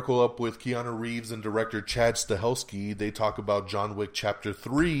pretty cool article up with Keanu Reeves and director Chad Stahelski. They talk about John Wick Chapter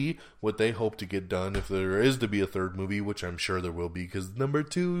 3, what they hope to get done if there is to be a third movie, which I'm sure there will be because number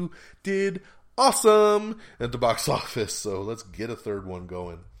 2 did awesome at the box office. So let's get a third one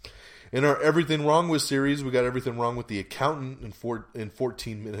going. In our Everything Wrong With series, we got Everything Wrong With the Accountant in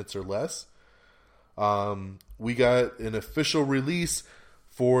 14 minutes or less. We got an official release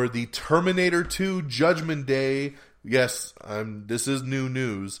for the Terminator 2 Judgment Day. Yes, this is new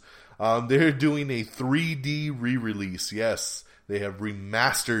news. They're doing a 3D re-release. Yes, they have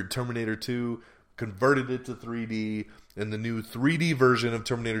remastered Terminator 2, converted it to 3D, and the new 3D version of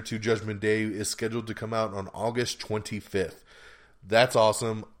Terminator 2 Judgment Day is scheduled to come out on August 25th. That's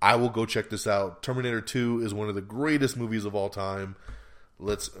awesome. I will go check this out. Terminator 2 is one of the greatest movies of all time.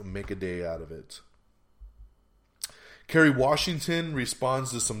 Let's make a day out of it. Kerry Washington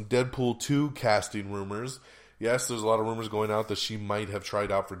responds to some Deadpool 2 casting rumors. Yes, there's a lot of rumors going out that she might have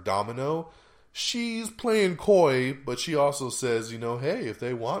tried out for Domino. She's playing coy, but she also says, hey, if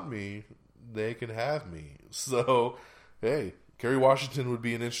they want me, they can have me. So, hey, Kerry Washington would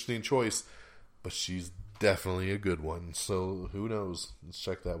be an interesting choice, but she's definitely a good one. So, who knows? Let's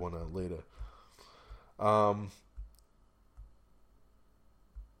check that one out later.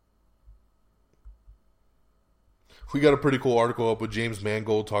 We got a pretty cool article up with James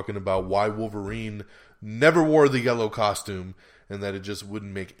Mangold talking about why Wolverine never wore the yellow costume and that it just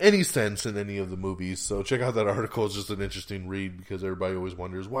wouldn't make any sense in any of the movies. So check out that article. It's just an interesting read because everybody always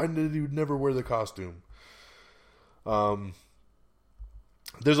wonders, why did he never wear the costume? There's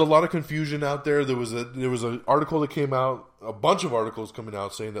a lot of confusion out there. There was an article that came out, a bunch of articles coming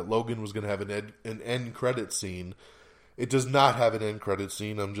out saying that Logan was going to have an end credit scene. It does not have an end credit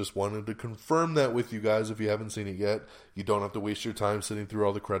scene. I'm just wanting to confirm that with you guys. If you haven't seen it yet, you don't have to waste your time sitting through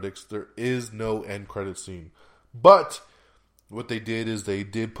all the credits. There is no end credit scene. But what they did is they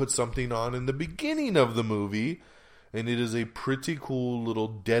did put something on in the beginning of the movie, and it is a pretty cool little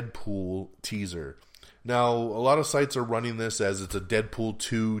Deadpool teaser. Now, a lot of sites are running this as it's a Deadpool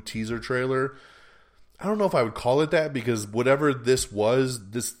 2 teaser trailer. I don't know if I would call it that because whatever this was,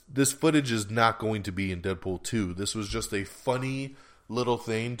 this footage is not going to be in Deadpool 2. This was just a funny little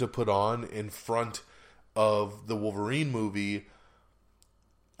thing to put on in front of the Wolverine movie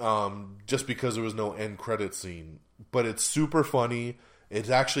just because there was no end credit scene. But it's super funny. It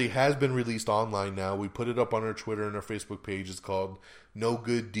actually has been released online now. We put it up on our Twitter and our Facebook page. It's called No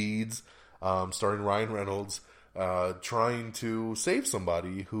Good Deeds, starring Ryan Reynolds. Trying to save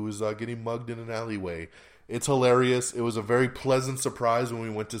somebody who's getting mugged in an alleyway. It's hilarious. It was a very pleasant surprise when we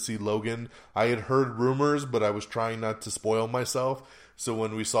went to see Logan. I had heard rumors, but I was trying not to spoil myself. So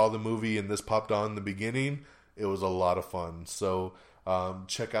when we saw the movie and this popped on in the beginning, it was a lot of fun. So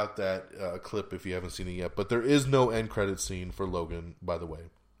check out that clip if you haven't seen it yet. But there is no end credit scene for Logan, by the way.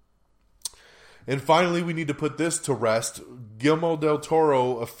 And finally, we need to put this to rest. Guillermo del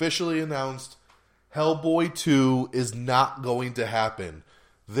Toro officially announced Hellboy 2 is not going to happen.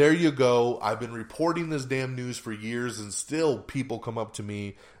 There you go. I've been reporting this damn news for years, and still people come up to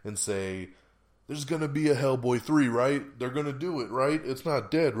me and say, there's going to be a Hellboy 3, right? They're going to do it, right? It's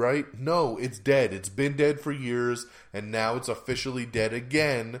not dead, right? No, it's dead. It's been dead for years, and now it's officially dead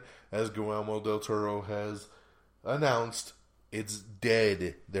again, as Guillermo del Toro has announced. It's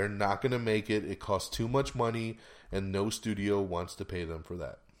dead. They're not going to make it. It costs too much money, and no studio wants to pay them for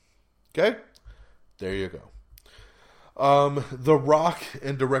that. Okay? There you go. The Rock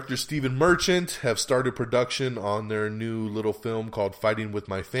and director Stephen Merchant have started production on their new little film called Fighting With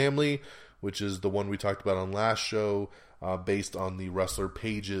My Family, which is the one we talked about on last show, based on the wrestler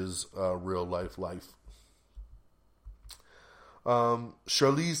Paige's real life.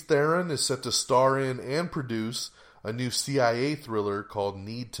 Charlize Theron is set to star in and produce a new CIA thriller called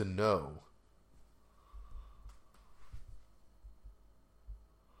Need to Know.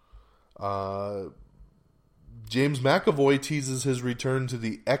 James McAvoy teases his return to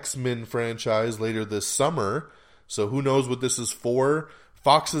the X-Men franchise later this summer. So who knows what this is for?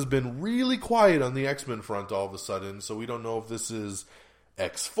 Fox has been really quiet on the X-Men front all of a sudden. So we don't know if this is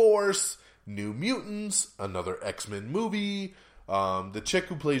X-Force, New Mutants, another X-Men movie. The chick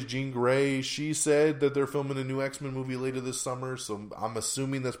who plays Jean Grey, she said that they're filming a new X-Men movie later this summer. So I'm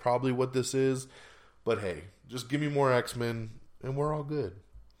assuming that's probably what this is. But hey, just give me more X-Men and we're all good.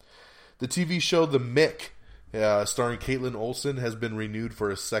 The TV show The Mick, starring Caitlin Olsen, has been renewed for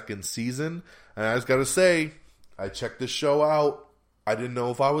a second season. And I just got to say, I checked this show out. I didn't know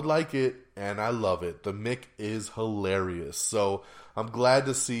if I would like it, and I love it. The Mick is hilarious. So I'm glad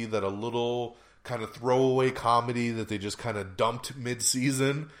to see that a little kind of throwaway comedy that they just kind of dumped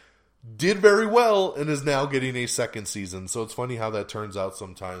mid-season did very well and is now getting a second season. So it's funny how that turns out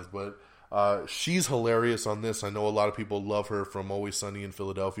sometimes. But she's hilarious on this. I know a lot of people love her from Always Sunny in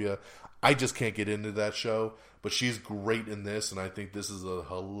Philadelphia. I just can't get into that show. But she's great in this, and I think this is a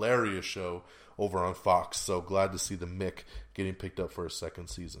hilarious show over on Fox. So glad to see The Mick getting picked up for a second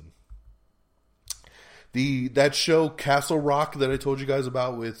season. That show, Castle Rock, that I told you guys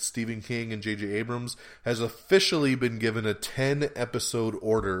about with Stephen King and J.J. Abrams, has officially been given a 10-episode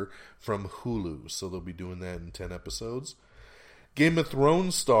order from Hulu. So they'll be doing that in 10 episodes. Game of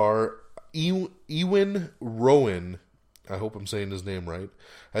Thrones star Ewan Rowan, I hope I'm saying his name right,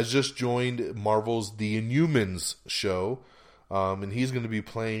 has just joined Marvel's The Inhumans show. And he's going to be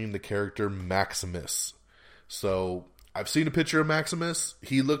playing the character Maximus. So I've seen a picture of Maximus.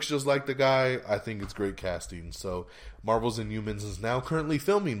 He looks just like the guy. I think it's great casting. So Marvel's Inhumans is now currently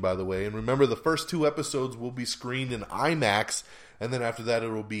filming, by the way. And remember, the first 2 episodes will be screened in IMAX. And then after that, it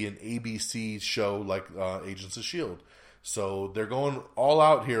will be an ABC show like Agents of S.H.I.E.L.D. So they're going all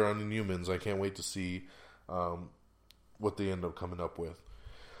out here on Inhumans. I can't wait to see what they end up coming up with.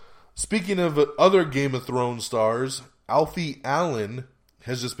 Speaking of other Game of Thrones stars, Alfie Allen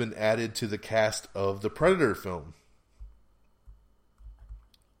has just been added to the cast of the Predator film.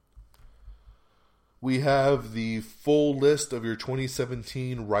 We have the full list of your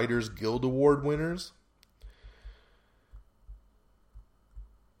 2017 Writers Guild Award winners.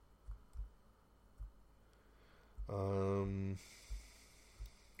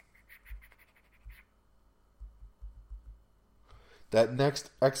 That next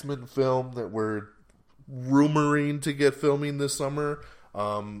X-Men film that we're rumoring to get filming this summer,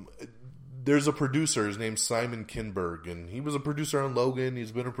 there's a producer. His name's Simon Kinberg, and he was a producer on Logan.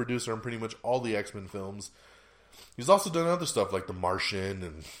 He's been a producer on pretty much all the X-Men films. He's also done other stuff like The Martian,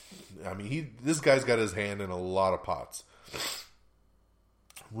 and I mean, this guy's got his hand in a lot of pots.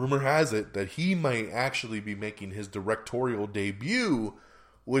 Rumor has it that he might actually be making his directorial debut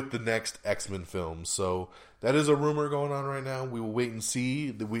with the next X-Men film. So that is a rumor going on right now. We will wait and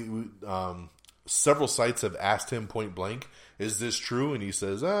see. Several sites have asked him point blank, is this true? And he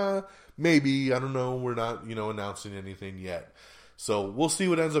says, maybe, I don't know. We're not, announcing anything yet. So we'll see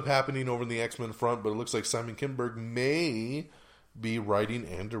what ends up happening over in the X-Men front, but it looks like Simon Kinberg may be writing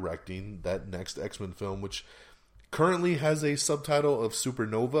and directing that next X-Men film, which currently has a subtitle of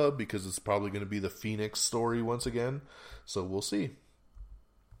Supernova because it's probably going to be the Phoenix story once again. So we'll see.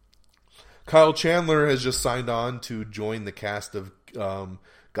 Kyle Chandler has just signed on to join the cast of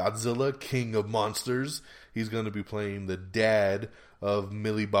Godzilla, King of Monsters. He's going to be playing the dad of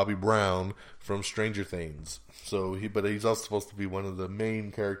Millie Bobby Brown from Stranger Things. But he's also supposed to be one of the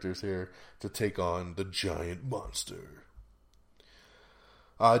main characters here to take on the giant monster.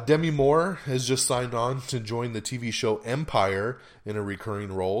 Demi Moore has just signed on to join the TV show Empire in a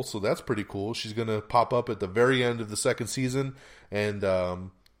recurring role, so that's pretty cool. She's going to pop up at the very end of the second season, and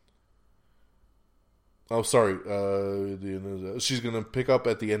she's going to pick up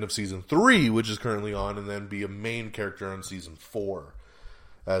at the end of season 3, which is currently on, and then be a main character on season 4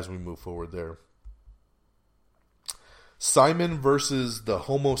 as we move forward there. Simon versus the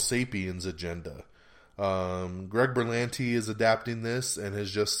Homo sapiens agenda. Greg Berlanti is adapting this and has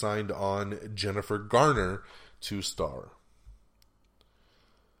just signed on Jennifer Garner to star.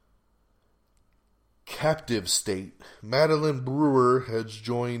 Captive State. Madeline Brewer has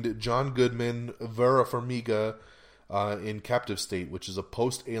joined John Goodman, Vera Farmiga in Captive State, which is a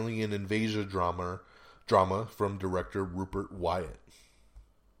post-alien invasion drama from director Rupert Wyatt.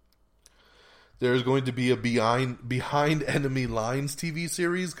 There's going to be a Behind Enemy Lines TV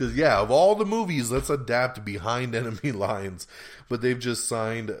series, because of all the movies, let's adapt Behind Enemy Lines. But they've just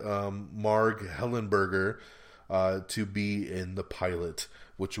signed Marg Hellenberger to be in the pilot,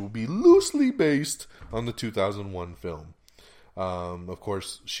 which will be loosely based on the 2001 film. Of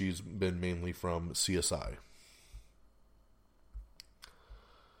course, she's been mainly from CSI.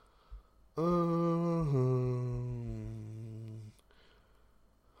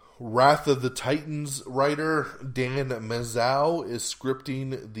 Wrath of the Titans writer Dan Mazow is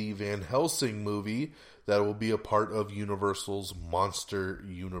scripting the Van Helsing movie that will be a part of Universal's Monster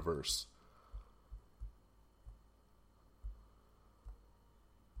Universe.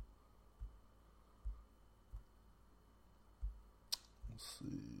 Let's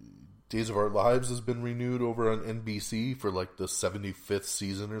see. Days of Our Lives has been renewed over on NBC for like the 75th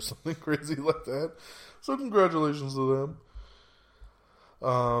season or something crazy like that. So congratulations to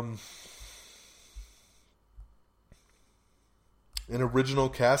them. An original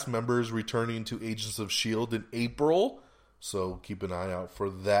cast member is returning to Agents of S.H.I.E.L.D. in April. So keep an eye out for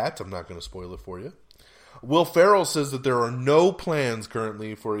that. I'm not going to spoil it for you. Will Ferrell says that there are no plans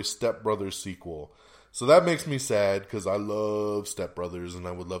currently for a Step Brothers sequel. So that makes me sad because I love Step Brothers and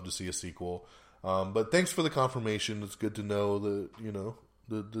I would love to see a sequel. But thanks for the confirmation. It's good to know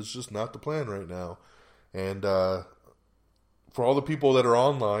that, that's just not the plan right now. And for all the people that are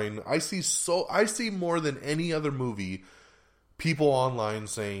online, I see more than any other movie, people online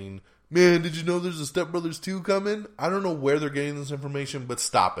saying, man, did you know there's a Step Brothers 2 coming? I don't know where they're getting this information, but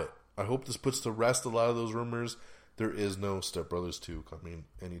stop it. I hope this puts to rest a lot of those rumors. There is no Step Brothers 2 coming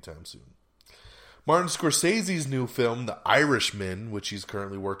anytime soon. Martin Scorsese's new film, The Irishman, which he's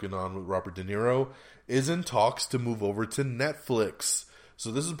currently working on with Robert De Niro, is in talks to move over to Netflix.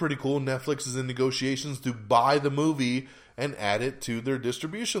 So this is pretty cool. Netflix is in negotiations to buy the movie and add it to their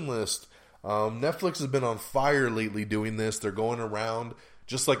distribution list. Netflix has been on fire lately doing this. They're going around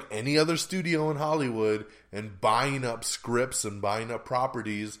just like any other studio in Hollywood and buying up scripts and buying up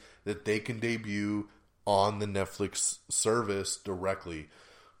properties that they can debut on the Netflix service directly.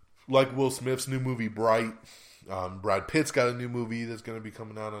 Like Will Smith's new movie, Bright. Brad Pitt's got a new movie that's going to be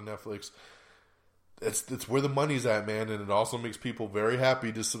coming out on Netflix. It's where the money's at, man, and it also makes people very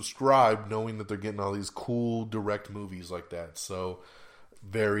happy to subscribe knowing that they're getting all these cool direct movies like that. So,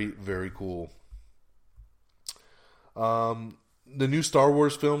 very, very cool. The new Star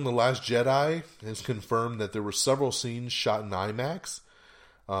Wars film, The Last Jedi, has confirmed that there were several scenes shot in IMAX.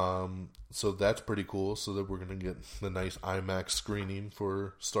 So that's pretty cool. So that we're going to get the nice IMAX screening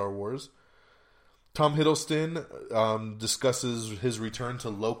for Star Wars. Tom Hiddleston discusses his return to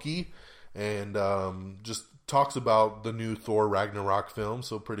Loki and just talks about the new Thor Ragnarok film.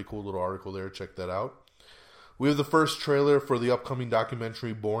 So pretty cool little article there. Check that out. We have the first trailer for the upcoming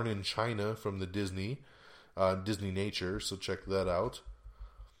documentary Born in China from the Disney Nature. So check that out.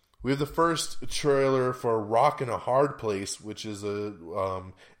 We have the first trailer for Rock in a Hard Place, which is a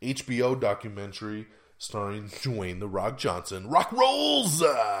HBO documentary starring Dwayne "The Rock" Johnson. Rock rolls!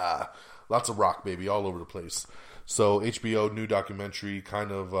 Lots of rock, baby, all over the place. So HBO new documentary,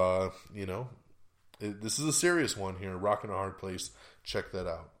 kind of, this is a serious one here. Rock in a Hard Place. Check that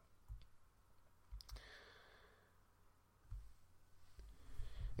out.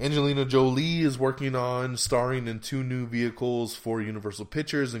 Angelina Jolie is working on starring in 2 new vehicles for Universal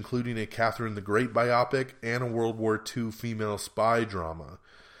Pictures, including a Catherine the Great biopic and a World War II female spy drama.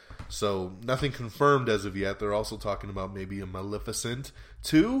 So, nothing confirmed as of yet. They're also talking about maybe a Maleficent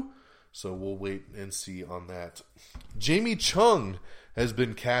 2. So, we'll wait and see on that. Jamie Chung has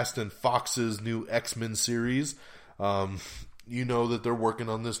been cast in Fox's new X-Men series. You know that they're working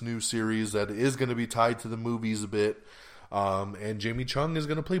on this new series that is going to be tied to the movies a bit. And Jamie Chung is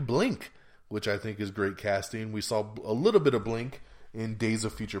going to play Blink, which I think is great casting. We saw a little bit of Blink in Days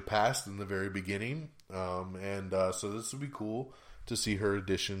of Future Past in the very beginning. So this would be cool to see her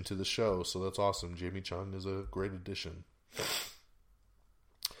addition to the show. So that's awesome. Jamie Chung is a great addition.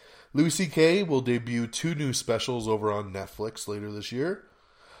 Louis C.K. will debut 2 new specials over on Netflix later this year.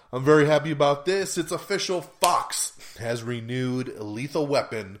 I'm very happy about this. It's official. Fox has renewed Lethal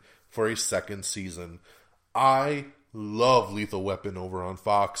Weapon for a 2nd season. I love Lethal Weapon over on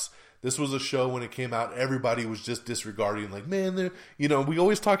Fox. This was a show when it came out, everybody was just disregarding, like, man, we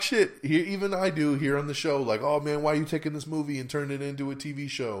always talk shit. Here, even I do here on the show, like, oh man, why are you taking this movie and turning it into a TV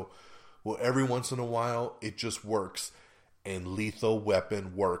show? Well, every once in a while, it just works. And Lethal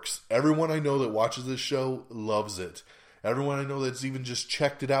Weapon works. Everyone I know that watches this show loves it. Everyone I know that's even just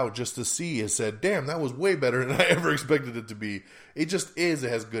checked it out just to see has said, damn, that was way better than I ever expected it to be. It just is. It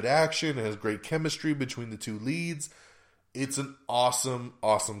has good action. It has great chemistry between the 2 leads. It's an awesome,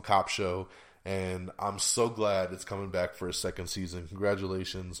 awesome cop show. And I'm so glad it's coming back for a 2nd season.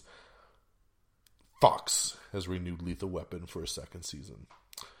 Congratulations. Fox has renewed Lethal Weapon for a 2nd season.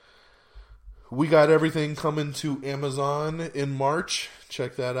 We got everything coming to Amazon in March.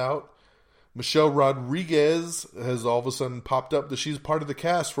 Check that out. Michelle Rodriguez has all of a sudden popped up that she's part of the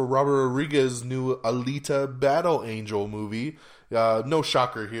cast for Robert Rodriguez's new Alita Battle Angel movie. No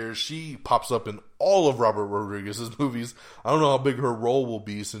shocker here. She pops up in all of Robert Rodriguez's movies. I don't know how big her role will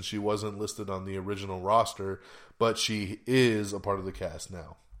be since she wasn't listed on the original roster, but she is a part of the cast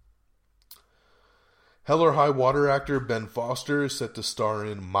now. Hell or High Water actor Ben Foster is set to star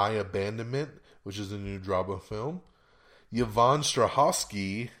in My Abandonment, which is a new drama film. Yvonne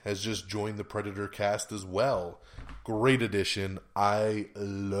Strahovski has just joined the Predator cast as well. Great addition. I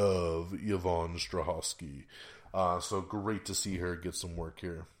love Yvonne Strahovski. So great to see her get some work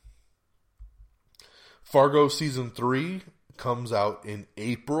here. Fargo Season 3 comes out in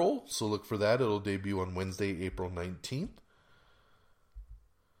April, so look for that. It'll debut on Wednesday, April 19th.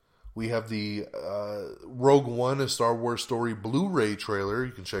 We have the Rogue One, a Star Wars Story Blu-ray trailer.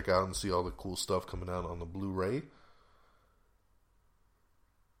 You can check out and see all the cool stuff coming out on the Blu-ray.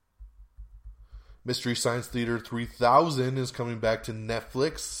 Mystery Science Theater 3000 is coming back to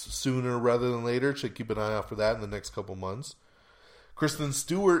Netflix sooner rather than later. So keep an eye out for that in the next couple months. Kristen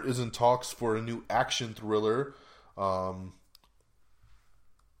Stewart is in talks for a new action thriller,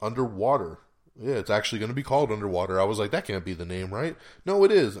 Underwater. Yeah, it's actually going to be called Underwater. I was like, that can't be the name, right? No,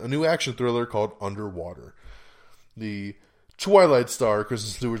 it is. A new action thriller called Underwater. The Twilight star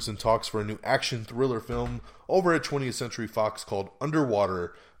Kristen Stewart's in talks for a new action thriller film over at 20th Century Fox called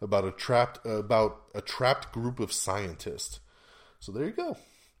Underwater, about a trapped group of scientists. So there you go.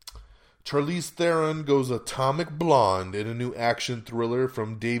 Charlize Theron goes atomic blonde in a new action thriller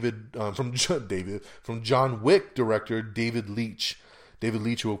from John Wick director David Leitch. David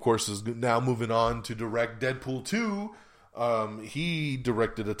Leitch, who of course is now moving on to direct Deadpool 2. He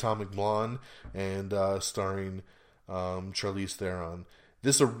directed Atomic Blonde and starring Charlize Theron.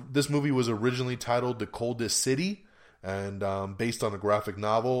 This movie was originally titled The Coldest City and based on a graphic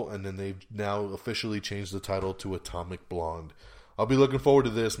novel, and then they've now officially changed the title to Atomic Blonde. I'll be looking forward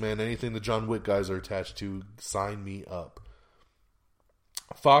to this, man. Anything the John Wick guys are attached to, sign me up.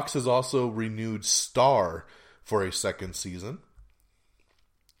 Fox has also renewed Star for a second season.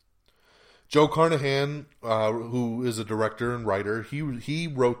 Joe Carnahan, who is a director and writer, he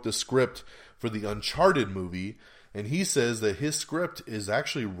wrote the script for the Uncharted movie, and he says that his script is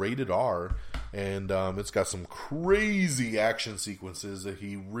actually rated R, and it's got some crazy action sequences that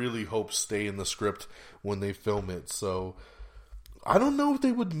he really hopes stay in the script when they film it. So I don't know if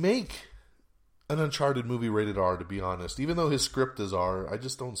they would make an Uncharted movie rated R, to be honest. Even though his script is R, I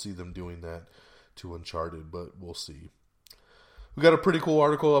just don't see them doing that to Uncharted, but we'll see. We got a pretty cool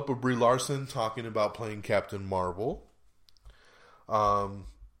article up of Brie Larson talking about playing Captain Marvel. Like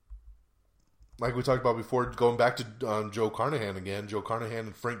we talked about before, going back to Joe Carnahan again, Joe Carnahan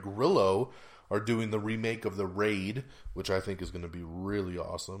and Frank Grillo are doing the remake of The Raid, which I think is going to be really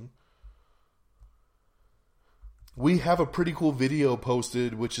awesome. We have a pretty cool video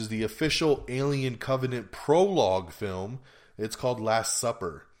posted, which is the official Alien Covenant prologue film. It's called Last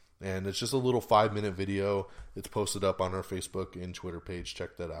Supper. And it's just a little 5-minute video. It's posted up on our Facebook and Twitter page.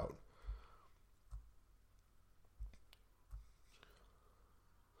 Check that out.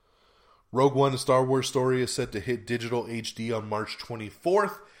 Rogue One, a Star Wars Story, is set to hit digital HD on March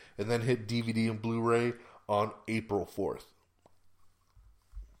 24th and then hit DVD and Blu-ray on April 4th.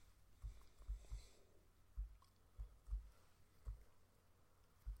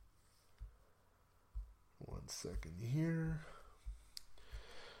 One second here.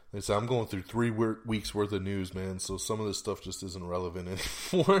 So I'm going through 3 weeks worth of news, man. So some of this stuff just isn't relevant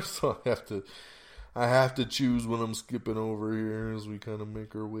anymore. So I have to choose what I'm skipping over here as we kind of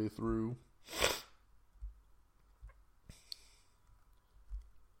make our way through.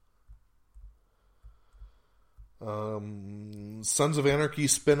 Sons of Anarchy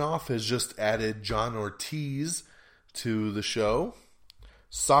spinoff has just added John Ortiz to the show.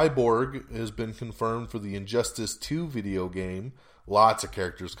 Cyborg has been confirmed for the Injustice 2 video game. Lots of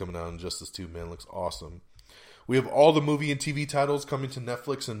characters coming out in Injustice 2, man. Looks awesome. We have all the movie and TV titles coming to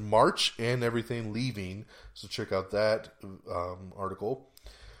Netflix in March and everything leaving. So check out that article.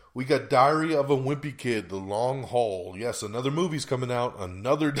 We got Diary of a Wimpy Kid, The Long Haul. Yes, another movie's coming out.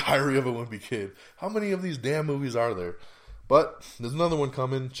 Another Diary of a Wimpy Kid. How many of these damn movies are there? But there's another one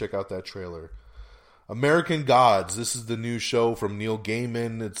coming. Check out that trailer. American Gods. This is the new show from Neil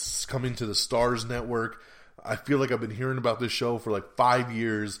Gaiman. It's coming to the Starz Network. I feel like I've been hearing about this show for like 5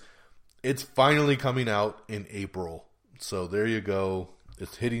 years. It's finally coming out in April. So there you go.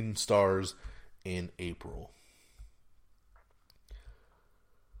 It's hitting Starz in April.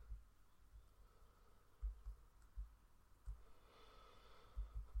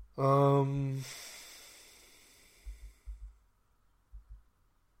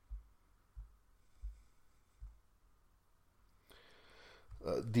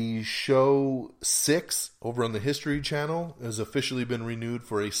 The show 6 over on the History Channel has officially been renewed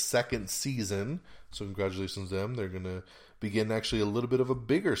for a second season. So congratulations to them. They're going to begin actually a little bit of a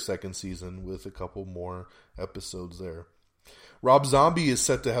bigger second season with a couple more episodes there. Rob Zombie is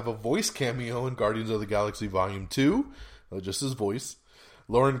set to have a voice cameo in Guardians of the Galaxy Volume 2. Just his voice.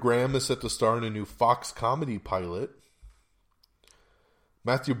 Lauren Graham is set to star in a new Fox comedy pilot.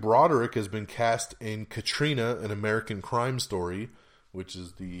 Matthew Broderick has been cast in Katrina, an American Crime Story, which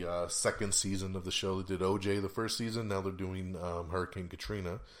is the second season of the show. They did OJ the first season. Now they're doing Hurricane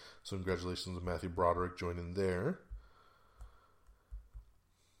Katrina. So congratulations to Matthew Broderick joining there.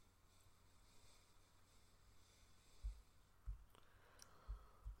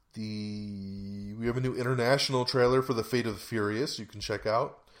 We have a new international trailer for The Fate of the Furious you can check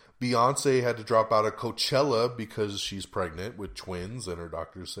out. Beyonce had to drop out of Coachella because she's pregnant with twins, and her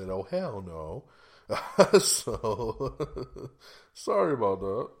doctor said, oh, hell no. So, sorry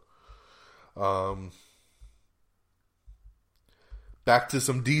about that. Back to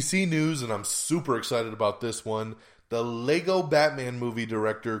some DC news, and I'm super excited about this one. The Lego Batman movie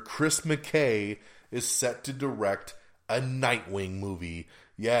director, Chris McKay, is set to direct a Nightwing movie.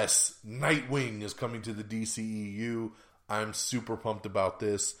 Yes, Nightwing is coming to the DCEU. I'm super pumped about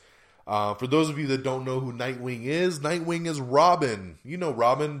this. For those of you that don't know who Nightwing is Robin. You know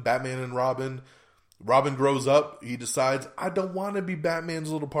Robin, Batman and Robin. Robin grows up. He decides, I don't want to be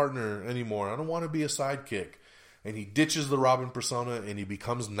Batman's little partner anymore. I don't want to be a sidekick. And he ditches the Robin persona and he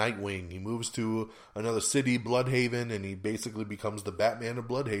becomes Nightwing. He moves to another city, Bloodhaven, and he basically becomes the Batman of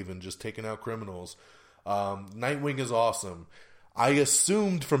Bloodhaven, just taking out criminals. Nightwing is awesome. I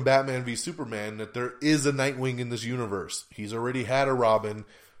assumed from Batman v Superman that there is a Nightwing in this universe. He's already had a Robin.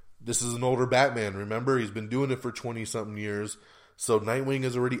 This is an older Batman, remember? He's been doing it for 20-something years. So Nightwing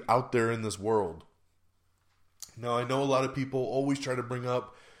is already out there in this world. Now, I know a lot of people always try to bring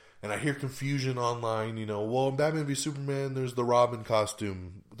up, and I hear confusion online, well, in Batman v Superman, there's the Robin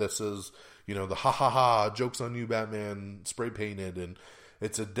costume that says, the ha-ha-ha, joke's on you, Batman, spray painted, and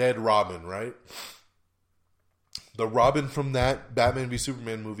it's a dead Robin, right? The Robin from that Batman v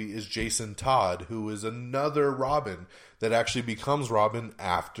Superman movie is Jason Todd, who is another Robin that actually becomes Robin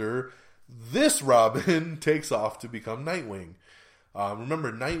after this Robin takes off to become Nightwing.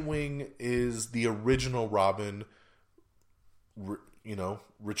 Remember, Nightwing is the original Robin,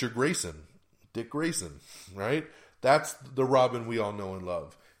 Richard Grayson, Dick Grayson, right? That's the Robin we all know and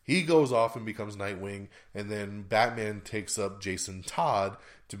love. He goes off and becomes Nightwing, and then Batman takes up Jason Todd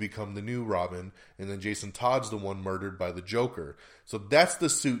to become the new Robin, and then Jason Todd's the one murdered by the Joker. So that's the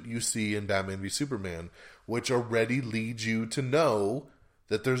suit you see in Batman v Superman, which already leads you to know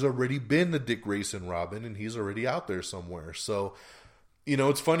that there's already been a Dick Grayson Robin, and he's already out there somewhere. So,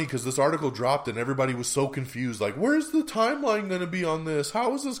 it's funny because this article dropped and everybody was so confused, like, where's the timeline going to be on this?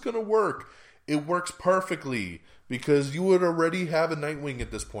 How is this going to work? It works perfectly because you would already have a Nightwing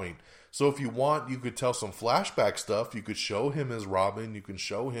at this point. So if you want, you could tell some flashback stuff. You could show him as Robin. You can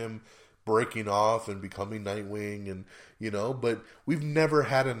show him breaking off and becoming Nightwing, and but we've never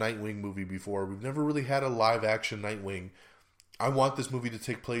had a Nightwing movie before. We've never really had a live action Nightwing. I want this movie to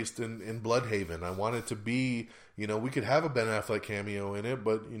take place in Bloodhaven. I want it to be, we could have a Ben Affleck cameo in it,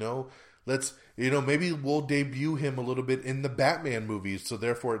 but let's, maybe we'll debut him a little bit in the Batman movies, so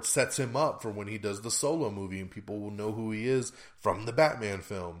therefore it sets him up for when he does the solo movie and people will know who he is from the Batman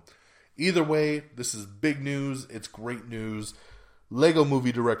film. Either way, this is big news. It's great news. Lego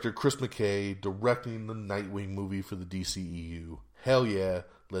movie director Chris McKay directing the Nightwing movie for the DCEU. Hell yeah,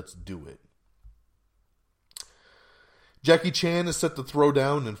 let's do it. Jackie Chan is set to throw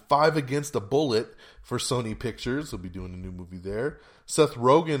down in 5 Against a Bullet for Sony Pictures. He'll be doing a new movie there. Seth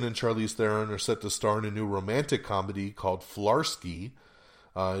Rogen and Charlize Theron are set to star in a new romantic comedy called Flarsky.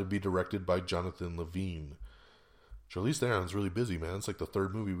 It'll be directed by Jonathan Levine. Charlize Theron's really busy, man. It's like the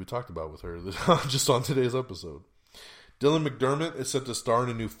third movie we talked about with her just on today's episode. Dylan McDermott is set to star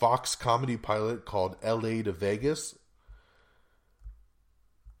in a new Fox comedy pilot called L.A. to Vegas.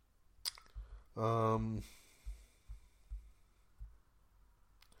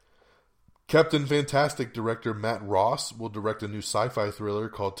 Captain Fantastic director Matt Ross will direct a new sci-fi thriller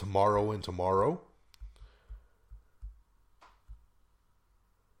called Tomorrow and Tomorrow.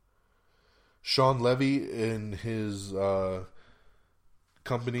 Sean Levy and his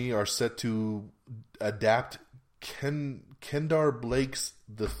company are set to adapt Kendar Blake's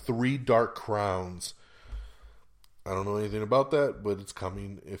The Three Dark Crowns. I don't know anything about that, but it's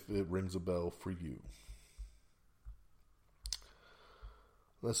coming if it rings a bell for you.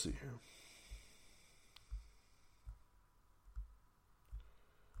 Let's see here.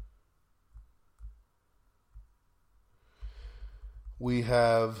 We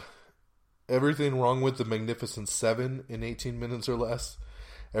have Everything Wrong with the Magnificent Seven in 18 minutes or less.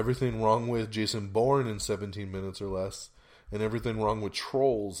 Everything Wrong with Jason Bourne in 17 minutes or less. And Everything Wrong with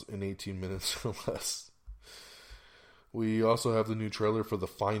Trolls in 18 minutes or less. We also have the new trailer for The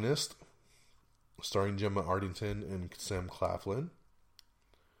Finest, starring Gemma Arterton and Sam Claflin.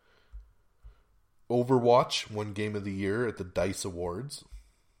 Overwatch won Game of the Year at the DICE Awards.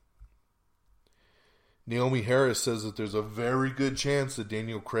 Naomi Harris says that there's a very good chance that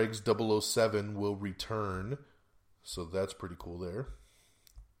Daniel Craig's 007 will return. So that's pretty cool there.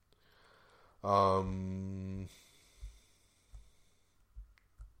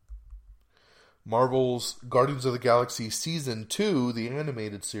 Marvel's Guardians of the Galaxy Season 2, the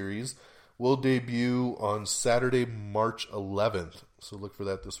animated series, will debut on Saturday, March 11th. So look for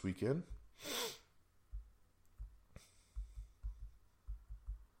that this weekend.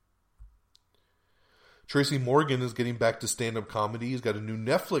 Tracy Morgan is getting back to stand-up comedy. He's got a new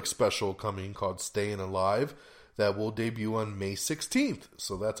Netflix special coming called Staying Alive that will debut on May 16th.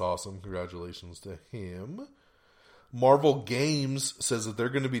 So that's awesome. Congratulations to him. Marvel Games says that they're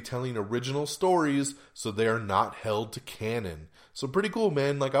going to be telling original stories, so they are not held to canon. So pretty cool,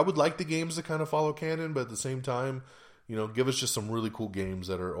 man. Like, I would like the games to kind of follow canon, but at the same time, you know, give us just some really cool games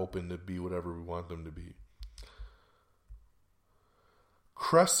that are open to be whatever we want them to be.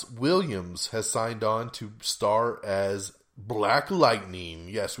 Cress Williams has signed on to star as Black Lightning.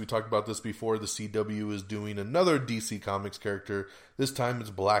 Yes, we talked about this before. The CW is doing another DC Comics character. This time it's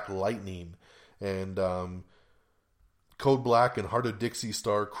Black Lightning. And Code Black and Heart of Dixie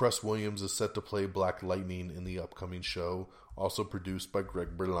star Cress Williams is set to play Black Lightning in the upcoming show. Also produced by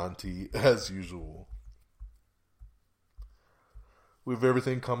Greg Berlanti, as usual. We have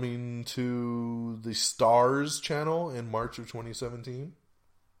everything coming to the Starz channel in March of 2017.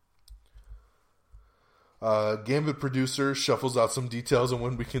 Gambit producer shuffles out some details on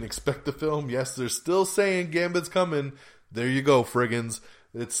when we can expect the film. Yes, they're still saying Gambit's coming. There you go, friggins.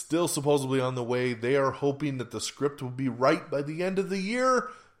 It's still supposedly on the way. They are hoping that the script will be right by the end of the year,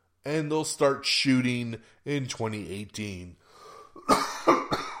 and they'll start shooting in 2018.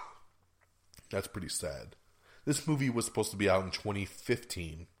 That's pretty sad. This movie was supposed to be out in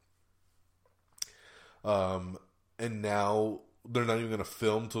 2015. And now they're not even going to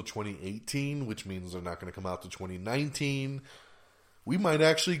film till 2018, which means they're not going to come out to 2019. We might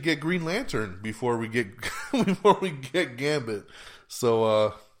actually get Green Lantern before we get Gambit.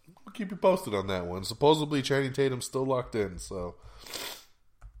 So we'll keep you posted on that one. Supposedly Channing Tatum's still locked in. So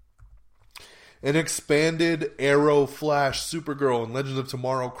an expanded Arrow, Flash, Supergirl, and Legends of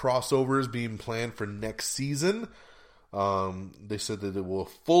Tomorrow crossover is being planned for next season. They said that it will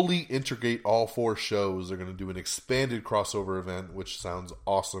fully integrate all 4 shows. They're going to do an expanded crossover event, which sounds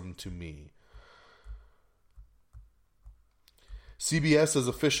awesome to me. CBS has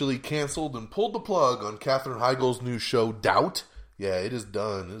officially canceled and pulled the plug on Katherine Heigl's new show, Doubt. Yeah, it is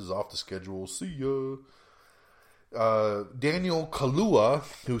done. It is off the schedule. See ya. Daniel Kaluuya,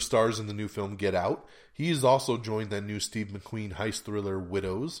 who stars in the new film Get Out, he has also joined that new Steve McQueen heist thriller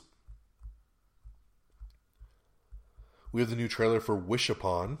Widows. We have the new trailer for Wish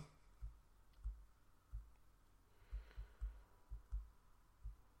Upon.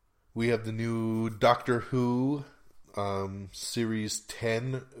 We have the new Doctor Who Series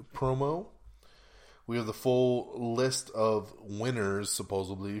 10 promo. We have the full list of winners,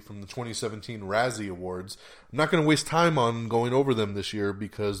 supposedly, from the 2017 Razzie Awards. I'm not going to waste time on going over them this year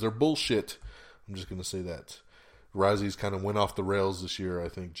because they're bullshit. I'm just going to say that. Razzies kind of went off the rails this year, I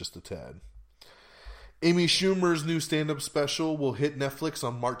think, just a tad. Amy Schumer's new stand-up special will hit Netflix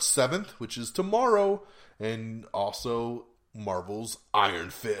on March 7th, which is tomorrow. And also Marvel's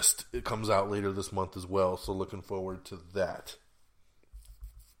Iron Fist. It comes out later this month as well, so looking forward to that.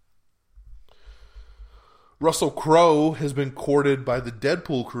 Russell Crowe has been courted by the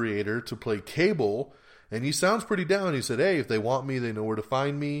Deadpool creator to play Cable, and he sounds pretty down. He said, hey, if they want me, they know where to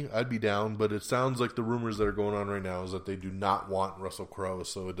find me. I'd be down, but it sounds like the rumors that are going on right now is that they do not want Russell Crowe,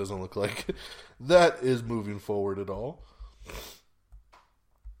 so it doesn't look like that is moving forward at all.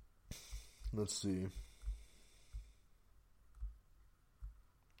 Let's see.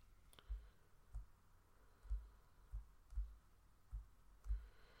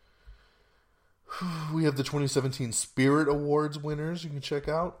 We have the 2017 Spirit Awards winners you can check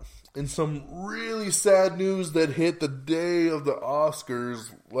out. And some really sad news that hit the day of the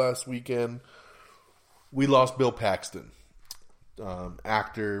Oscars last weekend. We lost Bill Paxton.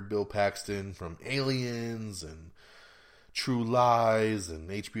 Actor Bill Paxton from Aliens and True Lies and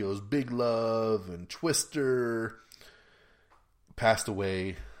HBO's Big Love and Twister passed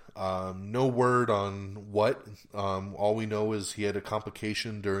away. No word on what. All we know is he had a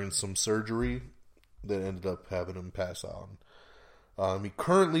complication during some surgery that ended up having him pass on. He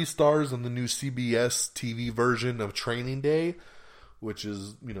currently stars in the new CBS TV version of Training Day, which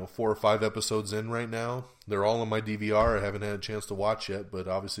is, 4 or 5 episodes in right now. They're all on my DVR. I haven't had a chance to watch yet, but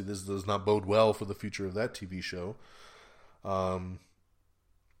obviously this does not bode well for the future of that TV show.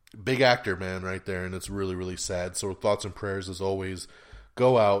 big actor, man, right there, and it's really, really sad. So thoughts and prayers, as always,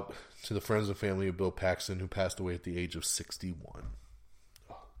 go out to the friends and family of Bill Paxton, who passed away at the age of 61.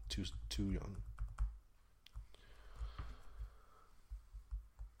 Oh, too young.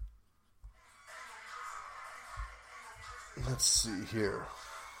 Let's see here.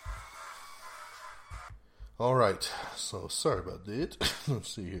 All right, so sorry about that.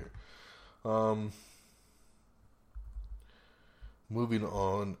 Let's see here. Moving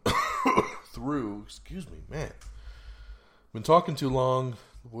on through, excuse me, man. Been talking too long.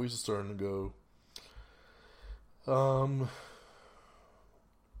 The voice is starting to go.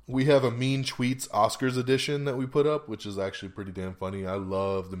 We have a Mean Tweets Oscars edition that we put up, which is actually pretty damn funny. I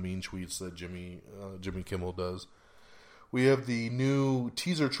love the mean tweets that Jimmy Kimmel does. We have the new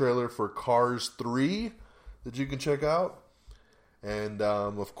teaser trailer for Cars 3 that you can check out. And,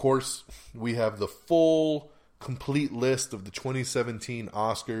 of course, we have the full, complete list of the 2017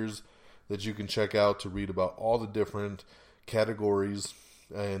 Oscars that you can check out to read about all the different categories.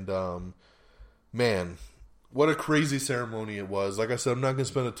 And, man, what a crazy ceremony it was. Like I said, I'm not going to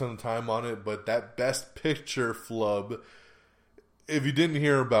spend a ton of time on it, but that Best Picture flub, if you didn't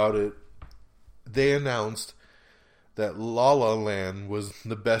hear about it, they announced that La La Land was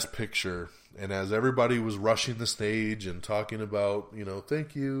the best picture. And as everybody was rushing the stage and talking about,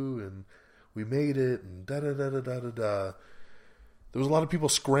 thank you, and we made it, and da-da-da-da-da-da-da, there was a lot of people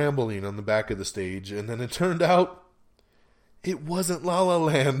scrambling on the back of the stage. And then it turned out it wasn't La La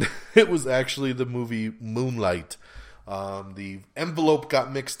Land. It was actually the movie Moonlight. The envelope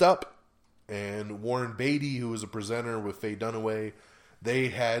got mixed up, and Warren Beatty, who was a presenter with Faye Dunaway, they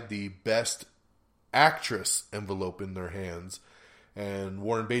had the Best Actress envelope in their hands. And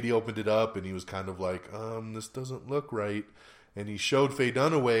Warren Beatty opened it up, and he was kind of like, this doesn't look right. And he showed Faye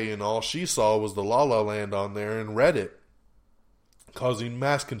Dunaway, and all she saw was the La La Land on there and read it, causing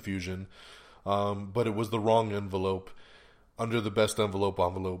mass confusion. But it was the wrong envelope. Under the best envelope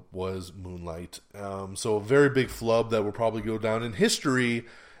was Moonlight. So a very big flub that will probably go down in history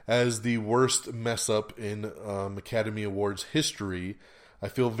as the worst mess up in Academy Awards history. I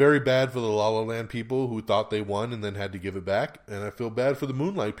feel very bad for the La La Land people who thought they won and then had to give it back. And I feel bad for the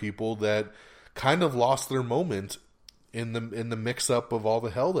Moonlight people that kind of lost their moment in the mix-up of all the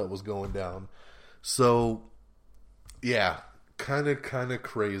hell that was going down. So, yeah, kind of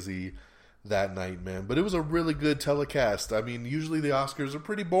crazy that night, man. But it was a really good telecast. I mean, usually the Oscars are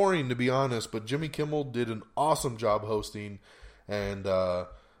pretty boring, to be honest, but Jimmy Kimmel did an awesome job hosting, and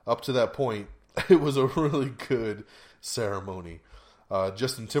up to that point, it was a really good ceremony.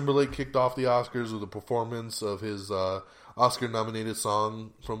 Justin Timberlake kicked off the Oscars with a performance of his Oscar-nominated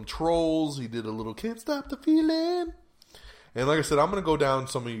song from Trolls. He did a little "Can't Stop the Feeling." And like I said, I'm going to go down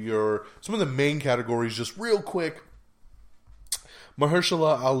some of the main categories just real quick.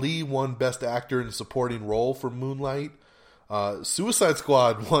 Mahershala Ali won Best Actor in a Supporting Role for Moonlight. Suicide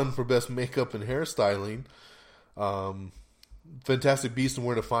Squad won for Best Makeup and Hairstyling. Fantastic Beasts and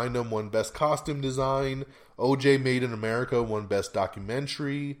Where to Find Them won Best Costume Design. OJ Made in America won Best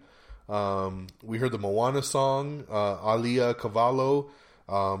Documentary. We heard the Moana song. Alia Cavallo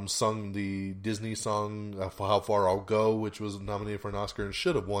sung the Disney song for How Far I'll Go, which was nominated for an Oscar and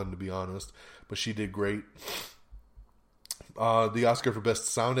should have won, to be honest. But she did great. The Oscar for Best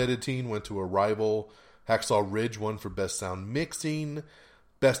Sound Editing went to Arrival. Hacksaw Ridge won for Best Sound Mixing.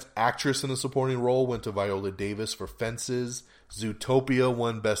 Best Actress in a Supporting Role went to Viola Davis for Fences. Zootopia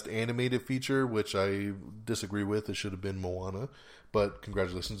won Best Animated Feature, which I disagree with. It should have been Moana, but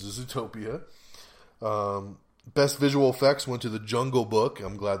congratulations to Zootopia. Best Visual Effects went to The Jungle Book.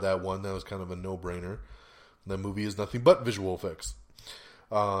 I'm glad that won. That was kind of a no-brainer. That movie is nothing but visual effects.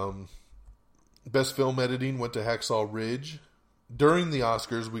 Best Film Editing went to Hacksaw Ridge. During the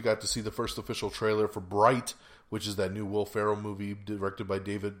Oscars, we got to see the first official trailer for Bright, which is that new Will Ferrell movie directed by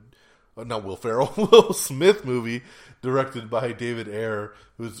Will Smith movie directed by David Ayer,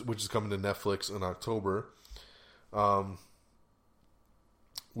 which is coming to Netflix in October. La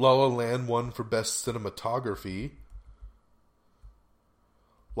La Land won for Best Cinematography.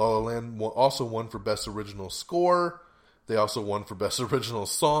 La La Land also won for Best Original Score. They also won for Best Original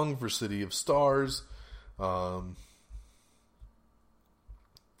Song for City of Stars.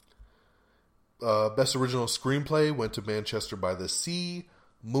 Best Original Screenplay went to Manchester by the Sea.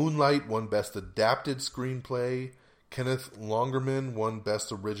 Moonlight won Best Adapted Screenplay. Kenneth Lonergan won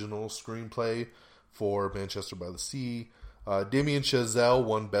Best Original Screenplay for Manchester by the Sea. Damien Chazelle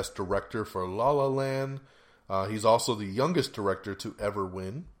won Best Director for La La Land. He's also the youngest director to ever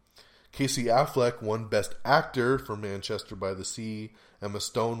win. Casey Affleck won Best Actor for Manchester by the Sea. Emma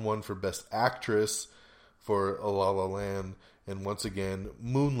Stone won for Best Actress for La La Land. And once again,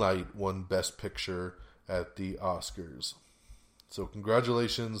 Moonlight won Best Picture at the Oscars. So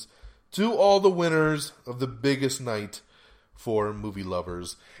congratulations to all the winners of the biggest night for movie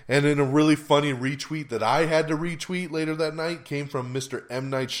lovers. And in a really funny retweet that I had to retweet later that night came from Mr. M.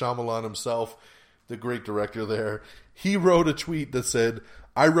 Night Shyamalan himself, the great director there. He wrote a tweet that said,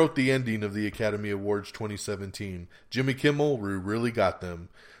 "I wrote the ending of the Academy Awards 2017. Jimmy Kimmel, we really got them."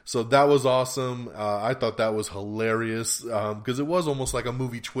 So that was awesome. I thought that was hilarious because it was almost like a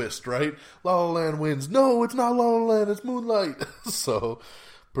movie twist, right? La La Land wins. No, it's not La La Land, it's Moonlight. So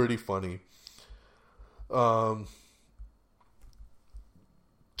pretty funny.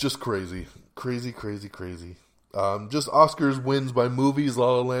 Just crazy. Crazy. Just Oscars wins by movies.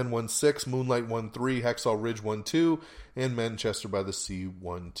 La La Land won 6, Moonlight won 3, Hacksaw Ridge won 2, and Manchester by the Sea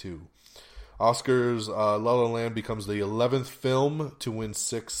won 2. Oscars, La La Land becomes the 11th film to win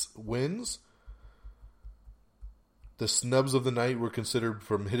 6 wins. The snubs of the night were considered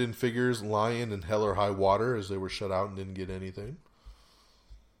from Hidden Figures, Lion, and Hell or High Water, as they were shut out and didn't get anything.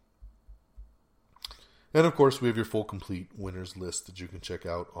 And of course, we have your full complete winners list that you can check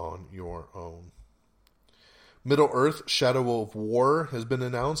out on your own. Middle-earth: Shadow of War has been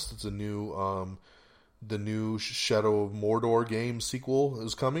announced. It's a new, the new Shadow of Mordor game sequel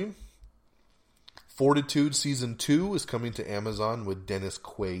is coming. Fortitude Season 2 is coming to Amazon with Dennis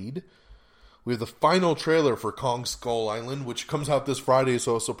Quaid. We have the final trailer for Kong Skull Island, which comes out this Friday,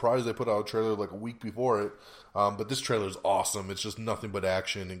 so I was surprised they put out a trailer like a week before it. But this trailer is awesome. It's just nothing but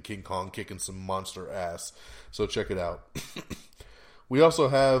action and King Kong kicking some monster ass. So check it out. We also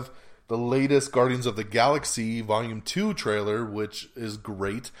have the latest Guardians of the Galaxy Volume 2 trailer, which is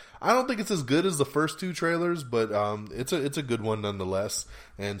great. I don't think it's as good as the first 2 trailers, but it's a good one nonetheless,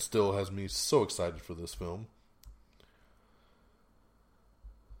 and still has me so excited for this film.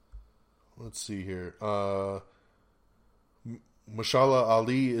 Let's see here. Mashallah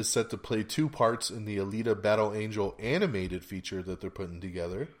Ali is set to play 2 parts in the Alita Battle Angel animated feature that they're putting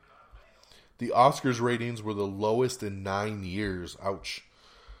together. The Oscars ratings were the lowest in 9 years. Ouch.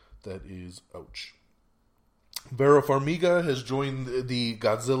 That is ouch. Vera Farmiga has joined the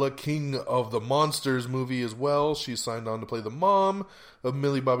Godzilla King of the Monsters movie as well. She's signed on to play the mom of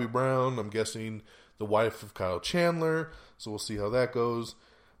Millie Bobby Brown. I'm guessing the wife of Kyle Chandler. So we'll see how that goes.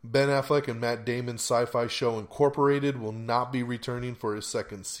 Ben Affleck and Matt Damon's sci-fi show Incorporated will not be returning for a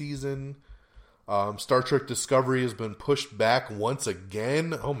second season. Star Trek Discovery has been pushed back once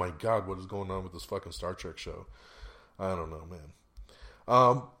again. Oh my god, what is going on with this fucking Star Trek show? I don't know,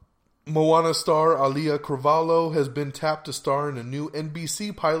 man. Moana star Alia Carvalho has been tapped to star in a new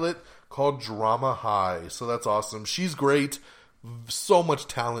NBC pilot called Drama High. So that's awesome. She's great. So much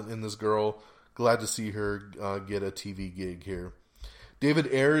talent in this girl. Glad to see her get a TV gig here.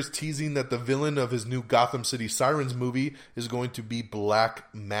 David Ayer is teasing that the villain of his new Gotham City Sirens movie is going to be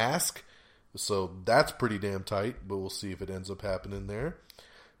Black Mask. So that's pretty damn tight, but we'll see if it ends up happening there.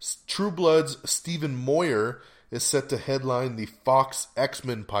 True Blood's Stephen Moyer is set to headline the Fox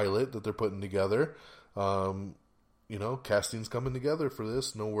X-Men pilot that they're putting together. Casting's coming together for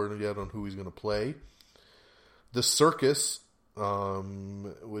this. No word yet on who he's going to play. The Circus,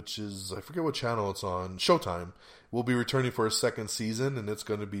 which is, I forget what channel it's on, Showtime, will be returning for a second season, and it's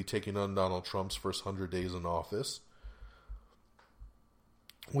going to be taking on Donald Trump's first 100 days in office.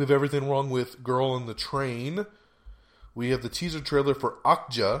 We have everything wrong with Girl on the Train. We have the teaser trailer for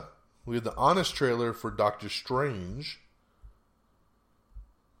Okja. We have the honest trailer for Doctor Strange.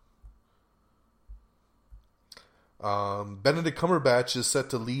 Benedict Cumberbatch is set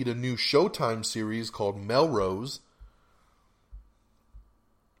to lead a new Showtime series called Melrose.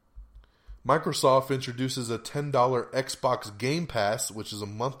 Microsoft introduces a $10 Xbox Game Pass, which is a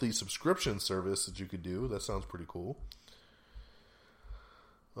monthly subscription service that you could do. That sounds pretty cool.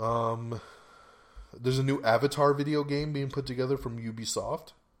 There's a new Avatar video game being put together from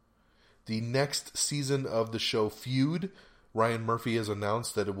Ubisoft. The next season of the show Feud, Ryan Murphy has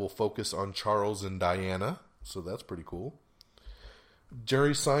announced that it will focus on Charles and Diana. So that's pretty cool.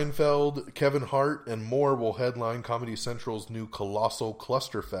 Jerry Seinfeld, Kevin Hart, and more will headline Comedy Central's new Colossal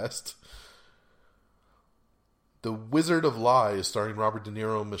Clusterfest. The Wizard of Lies, starring Robert De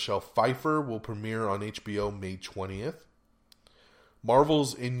Niro and Michelle Pfeiffer, will premiere on HBO May 20th.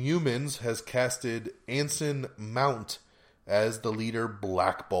 Marvel's Inhumans has casted Anson Mount as the leader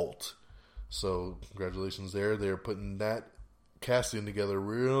Black Bolt. So, congratulations there. They're putting that casting together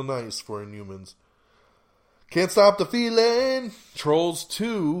real nice for Inhumans. Can't Stop the Feeling! Trolls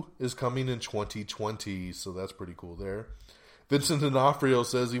 2 is coming in 2020, so that's pretty cool there. Vincent D'Onofrio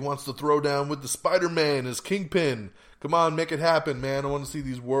says he wants to throw down with the Spider-Man as Kingpin. Come on, make it happen, man. I want to see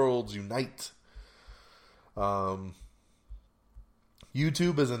these worlds unite.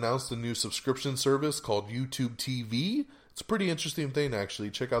 YouTube has announced a new subscription service called YouTube TV. It's a pretty interesting thing, actually.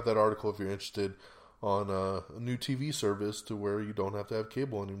 Check out that article if you're interested on a new TV service to where you don't have to have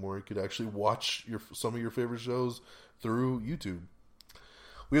cable anymore. You could actually watch some of your favorite shows through YouTube.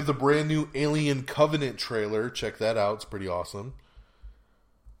 We have the brand new Alien Covenant trailer. Check that out. It's pretty awesome.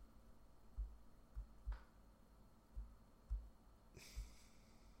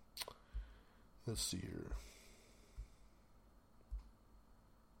 Let's see here.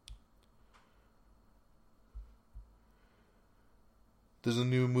 There's a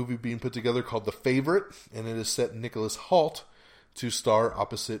new movie being put together called The Favorite, and it is set Nicholas Hoult to star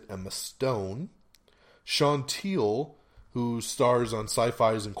opposite Emma Stone. Sean Teal, who stars on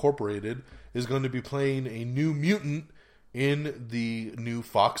Sci-Fi's Incorporated, is going to be playing a new mutant in the new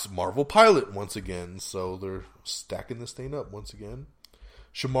Fox Marvel pilot once again. So they're stacking this thing up once again.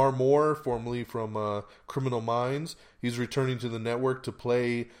 Shamar Moore, formerly from Criminal Minds, he's returning to the network to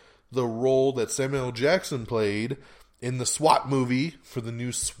play the role that Samuel L. Jackson played in the SWAT movie for the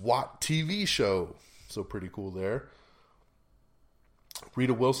new SWAT TV show. So pretty cool there.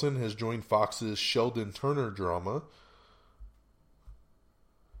 Rita Wilson has joined Fox's Sheldon Turner drama.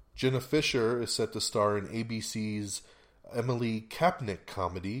 Jenna Fisher is set to star in ABC's Emily Kapnick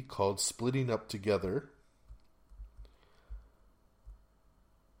comedy called Splitting Up Together.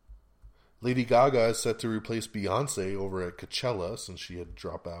 Lady Gaga is set to replace Beyonce over at Coachella since she had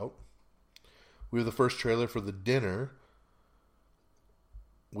dropped out. We have the first trailer for The Dinner.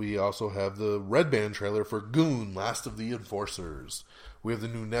 We also have the Red Band trailer for Goon, Last of the Enforcers. We have the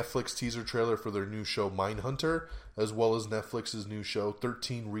new Netflix teaser trailer for their new show Mindhunter, as well as Netflix's new show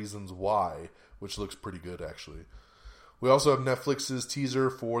 13 Reasons Why, which looks pretty good actually. We also have Netflix's teaser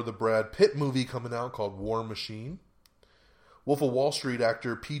for the Brad Pitt movie coming out called War Machine. Wolf of Wall Street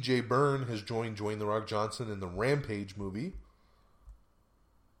actor P.J. Byrne has joined Dwayne The Rock Johnson in the Rampage movie.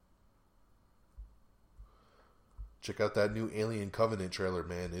 Check out that new Alien Covenant trailer,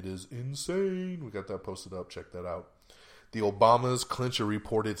 man. It is insane. We got that posted up. Check that out. The Obamas clinch a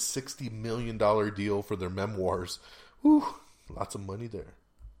reported $60 million deal for their memoirs. Whew, lots of money there.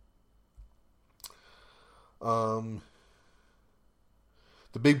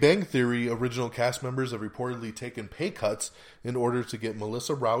 The Big Bang Theory original cast members have reportedly taken pay cuts in order to get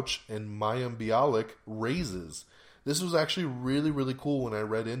Melissa Rauch and Mayim Bialik raises. This was actually really, really cool when I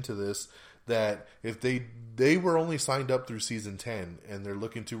read into this, that if they were only signed up through season 10 and they're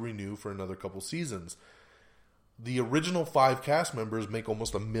looking to renew for another couple seasons. The original 5 cast members make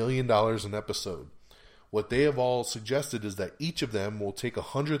almost $1 million an episode. What they have all suggested is that each of them will take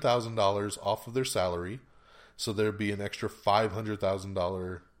 $100,000 off of their salary. So there'd be an extra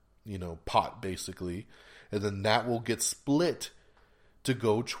 $500,000, pot basically. And then that will get split to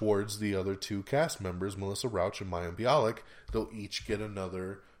go towards the other 2 cast members, Melissa Rauch and Mayim Bialik. They'll each get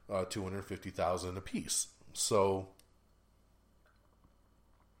another $250,000 apiece. So,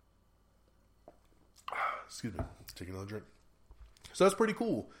 excuse me, take another drink. So that's pretty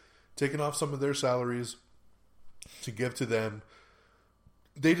cool. Taking off some of their salaries to give to them.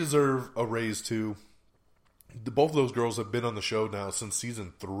 They deserve a raise too. Both of those girls have been on the show now since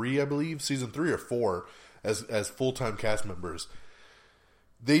season 3, I believe. Season 3 or 4 as full-time cast members.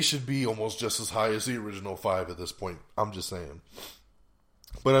 They should be almost just as high as the original 5 at this point. I'm just saying.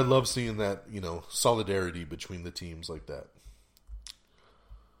 But I love seeing that, solidarity between the teams like that.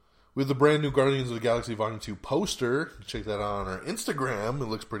 We have the brand new Guardians of the Galaxy Volume 2 poster. Check that out on our Instagram. It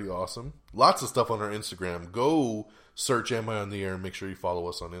looks pretty awesome. Lots of stuff on our Instagram. Go search Am I on the Air and make sure you follow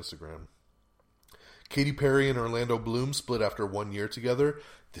us on Instagram. Katy Perry and Orlando Bloom split after 1 year together.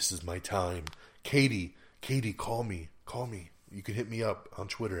 This is my time. Katy, call me. You can hit me up on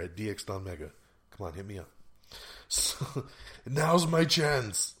Twitter at DXDonMega. Come on, hit me up. So, now's my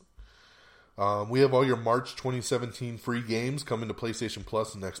chance. We have all your March 2017 free games coming to PlayStation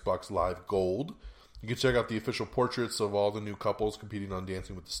Plus and Xbox Live Gold. You can check out the official portraits of all the new couples competing on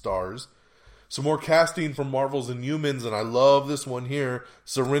Dancing with the Stars. Some more casting from Marvel's Inhumans, and I love this one here.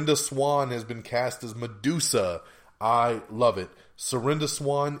 Serinda Swan has been cast as Medusa. I love it. Serinda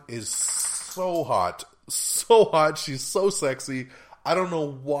Swan is so hot. So hot. She's so sexy. I don't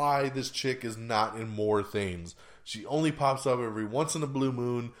know why this chick is not in more things. She only pops up every once in a blue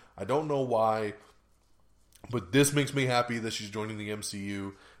moon. I don't know why. But this makes me happy that she's joining the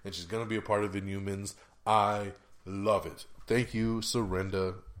MCU and she's going to be a part of Inhumans. I love it. Thank you,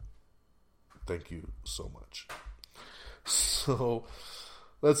 Serinda. Thank you so much. So,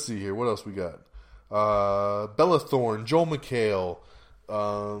 let's see here. What else we got? Bella Thorne, Joel McHale,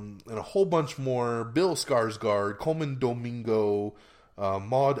 and a whole bunch more. Bill Skarsgård, Coleman Domingo,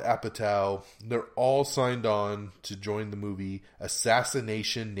 Maud Apatow. They're all signed on to join the movie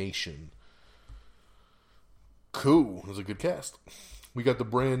Assassination Nation. Cool. It was a good cast. We got the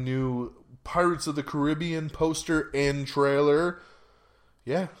brand new Pirates of the Caribbean poster and trailer.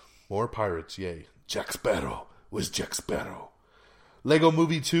 Yeah, more pirates, yay. Jack Sparrow was Jack Sparrow. Lego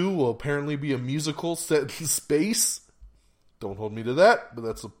Movie 2 will apparently be a musical set in space. Don't hold me to that, but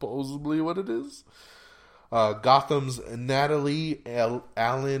that's supposedly what it is. Gotham's Natalie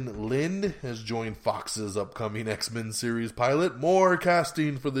Allen Lind has joined Fox's upcoming X-Men series pilot. More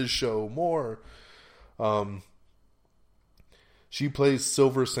casting for this show. More. She plays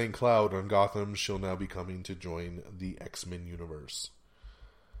Silver St. Cloud on Gotham. She'll now be coming to join the X-Men universe.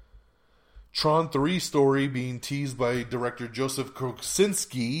 Tron 3 story being teased by director Joseph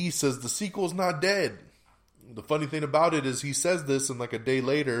Kosinski says the sequel's not dead. The funny thing about it is he says this, and like a day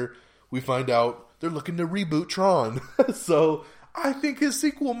later, we find out they're looking to reboot Tron. So I think his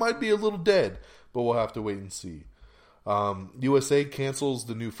sequel might be a little dead, but we'll have to wait and see. USA cancels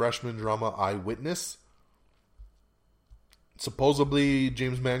the new freshman drama Eyewitness. Supposedly,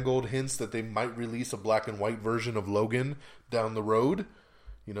 James Mangold hints that they might release a black and white version of Logan down the road.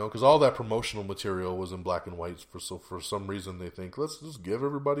 You know, because all that promotional material was in black and white. So for some reason, they think, let's just give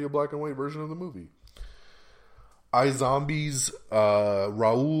everybody a black and white version of the movie. iZombie's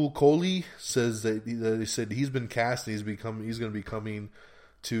Raul Coley says that they said he's been cast and he's going to be coming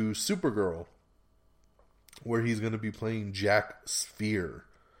to Supergirl, where he's going to be playing Jack Sphere,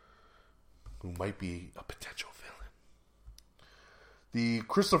 who might be a potential villain. The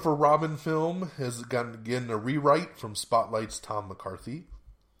Christopher Robin film has gotten again a rewrite from Spotlight's Tom McCarthy.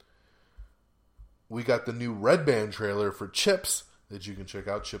 We got the new Red Band trailer for Chips that you can check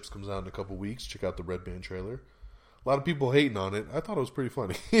out. Chips comes out in a couple weeks. Check out the Red Band trailer. A lot of people hating on it. I thought it was pretty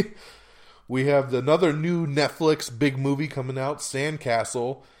funny. We have another new Netflix big movie coming out,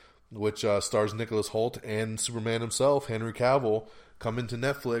 Sandcastle, which stars Nicholas Hoult and Superman himself, Henry Cavill, coming to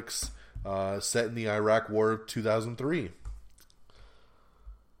Netflix, set in the Iraq War of 2003.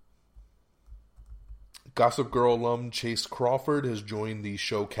 Gossip Girl alum Chase Crawford has joined the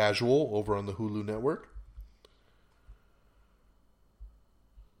show Casual over on the Hulu network.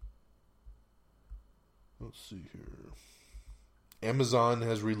 Let's see here. Amazon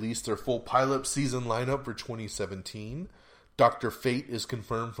has released their full pilot season lineup for 2017. Dr. Fate is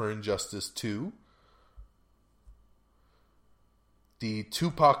confirmed for Injustice 2. The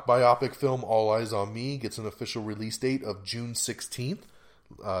Tupac biopic film All Eyes on Me gets an official release date of June 16th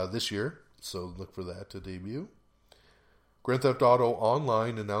this year. So look for that to debut. Grand Theft Auto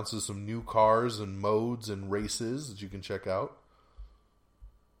Online announces some new cars and modes and races that you can check out.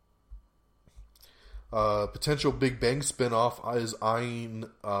 Potential Big Bang spinoff is eyeing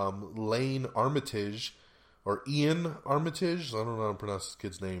Ian Armitage. I don't know how to pronounce this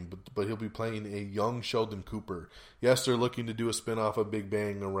kid's name, but he'll be playing a young Sheldon Cooper. Yes, they're looking to do a spinoff of Big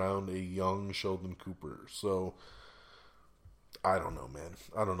Bang around a young Sheldon Cooper. So I don't know, man.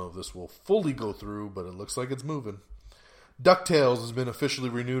 I don't know if this will fully go through, but it looks like it's moving. DuckTales has been officially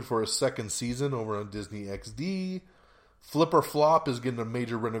renewed for a second season over on Disney XD. Flipper Flop is getting a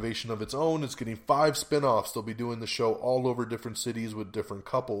major renovation of its own. It's getting 5 spinoffs. They'll be doing the show all over different cities with different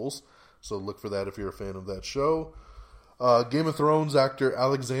couples. So look for that if you're a fan of that show. Game of Thrones actor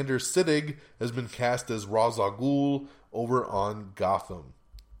Alexander Siddig has been cast as Ra's al Ghul over on Gotham.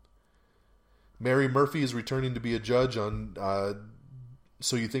 Mary Murphy is returning to be a judge on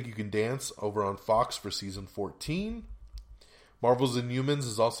So You Think You Can Dance over on Fox for season 14. Marvel's Inhumans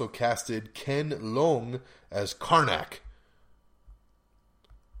has also casted Ken Leung as Karnak.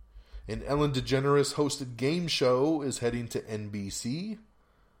 An Ellen DeGeneres hosted game show is heading to NBC.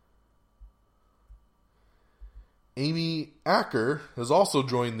 Amy Acker has also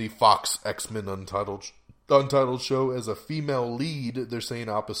joined the Fox X-Men Untitled show as a female lead. They're saying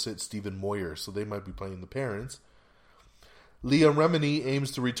opposite Stephen Moyer, so they might be playing the parents. Leah Remini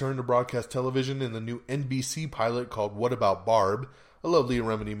aims to return to broadcast television in the new NBC pilot called What About Barb? I love Leah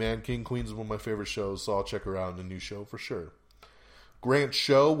Remini, man. King Queens is one of my favorite shows, so I'll check her out in a new show for sure. Grant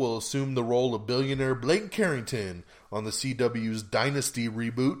Show will assume the role of billionaire Blake Carrington on the CW's Dynasty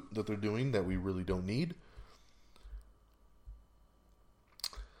reboot that they're doing that we really don't need.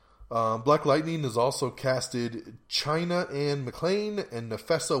 Black Lightning has also casted China Anne McClain and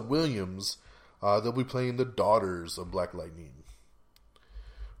Nafessa Williams. They'll be playing the daughters of Black Lightning.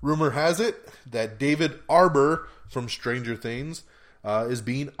 Rumor has it that David Arbor from Stranger Things is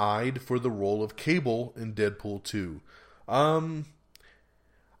being eyed for the role of Cable in Deadpool 2.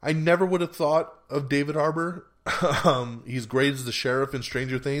 I never would have thought of David Arbor. He's great as the sheriff in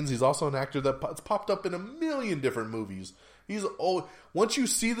Stranger Things. He's also an actor that's popped up in a million different movies. Once you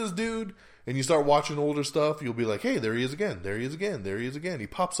see this dude and you start watching older stuff, you'll be like, hey, there he is again. There he is again. There he is again. He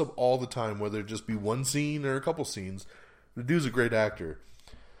pops up all the time, whether it just be one scene or a couple scenes. The dude's a great actor.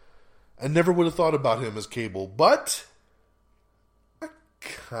 I never would have thought about him as Cable, but I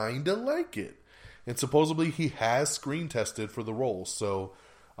kind of like it. And supposedly he has screen tested for the role. So,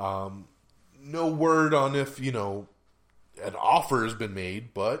 no word on if, an offer has been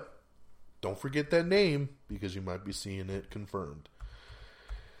made, but don't forget that name because you might be seeing it confirmed.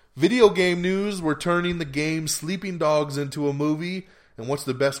 Video game news, we're turning the game Sleeping Dogs into a movie. And what's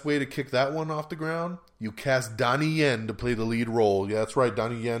the best way to kick that one off the ground? You cast Donnie Yen to play the lead role. Yeah, that's right.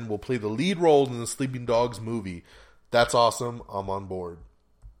 Donnie Yen will play the lead role in the Sleeping Dogs movie. That's awesome. I'm on board.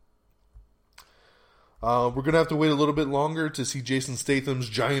 We're going to have to wait a little bit longer to see Jason Statham's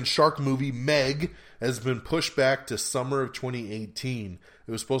giant shark movie, Meg, has been pushed back to summer of 2018.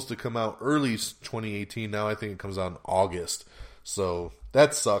 It was supposed to come out early 2018. Now I think it comes out in August. So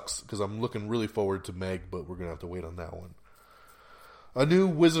that sucks because I'm looking really forward to Meg, but we're going to have to wait on that one. A new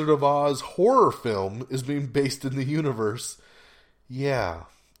Wizard of Oz horror film is being based in the universe. Yeah.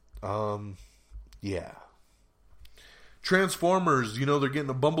 Transformers, they're getting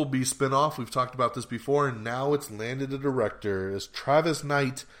a Bumblebee spinoff. We've talked about this before, and now it's landed a director. As Travis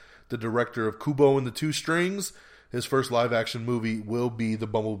Knight, the director of Kubo and the Two Strings, his first live-action movie will be the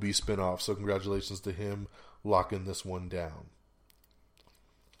Bumblebee spinoff. So congratulations to him locking this one down.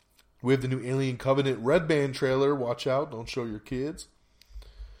 We have the new Alien Covenant Red Band trailer. Watch out. Don't show your kids.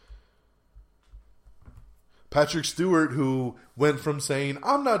 Patrick Stewart, who went from saying,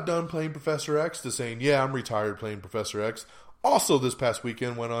 I'm not done playing Professor X, to saying, yeah, I'm retired playing Professor X, also this past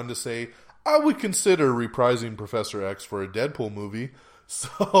weekend went on to say, I would consider reprising Professor X for a Deadpool movie.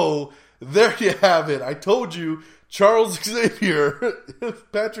 So, there you have it. I told you, Charles Xavier,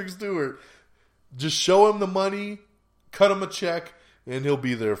 Patrick Stewart, just show him the money, cut him a check, and he'll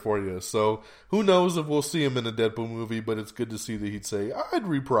be there for you. So, who knows if we'll see him in a Deadpool movie, but it's good to see that he'd say, I'd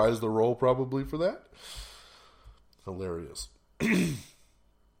reprise the role probably for that. Hilarious.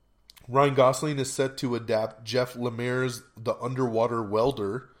 Ryan Gosling is set to adapt Jeff Lemire's The Underwater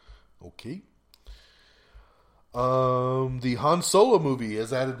Welder. Okay. The Han Solo movie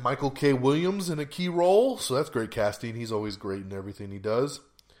has added Michael K. Williams in a key role, so that's great casting. He's always great in everything he does.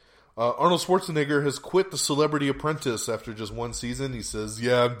 Arnold Schwarzenegger has quit The Celebrity Apprentice after just one season. He says,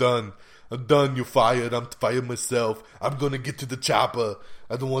 yeah, I'm done. You're fired. I'm fired myself. I'm going to get to the chopper.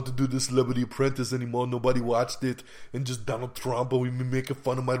 I don't want to do The Celebrity Apprentice anymore. Nobody watched it. And just Donald Trump and we making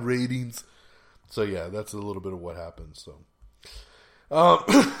fun of my ratings. So yeah, that's a little bit of what happened. So,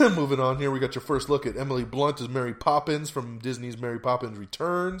 moving on here, we got your first look at Emily Blunt as Mary Poppins from Disney's Mary Poppins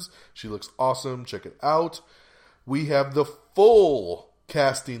Returns. She looks awesome. Check it out. We have the full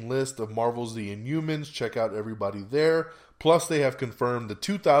casting list of Marvel's The Inhumans. Check out everybody there. Plus, they have confirmed the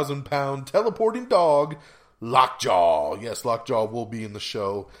 2,000-pound teleporting dog, Lockjaw. Yes, Lockjaw will be in the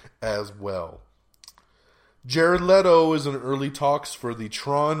show as well. Jared Leto is in early talks for the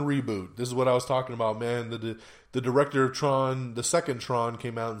Tron reboot. This is what I was talking about, man. The director of Tron, the second Tron,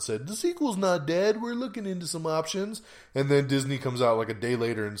 came out and said, the sequel's not dead. We're looking into some options. And then Disney comes out like a day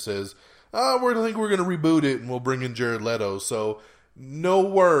later and says, we're going to reboot it and we'll bring in Jared Leto. So, no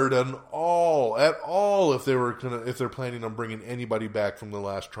word at all if they're planning on bringing anybody back from the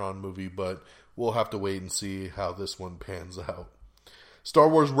last Tron movie, but we'll have to wait and see how this one pans out. Star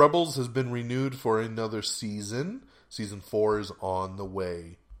Wars Rebels has been renewed for another season. Season 4 is on the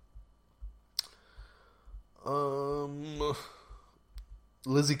way.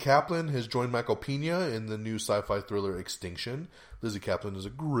 Lizzie Kaplan has joined Michael Pena in the new sci-fi thriller Extinction. Lizzie Kaplan is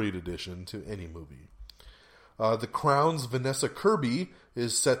a great addition to any movie. The Crown's Vanessa Kirby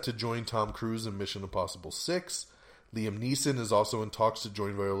is set to join Tom Cruise in Mission Impossible 6. Liam Neeson is also in talks to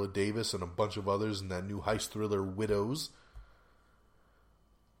join Viola Davis and a bunch of others in that new heist thriller Widows.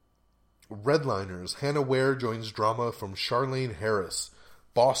 Redliners. Hannah Ware joins drama from Charlaine Harris.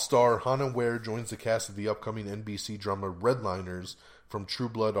 Boss star Hannah Ware joins the cast of the upcoming NBC drama Redliners from True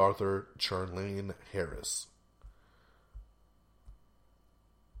Blood author Charlaine Harris.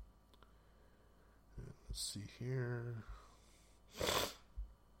 Let's see here.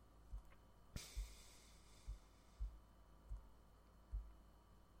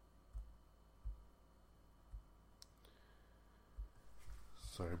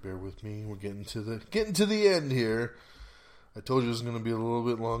 Sorry, bear with me. We're getting to the end here. I told you it was going to be a little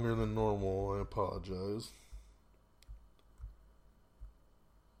bit longer than normal. I apologize.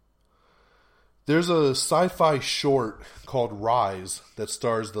 There's a sci-fi short called Rise that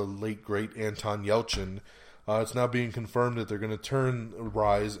stars the late, great Anton Yelchin. It's now being confirmed that they're going to turn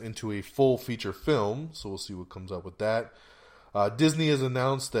Rise into a full feature film, so we'll see what comes up with that. Disney has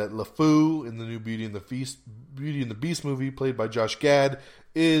announced that LeFou in the new Beauty and the Beast movie, played by Josh Gad,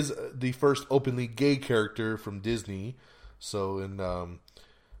 is the first openly gay character from Disney. So,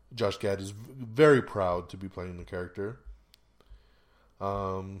 Josh Gad is very proud to be playing the character.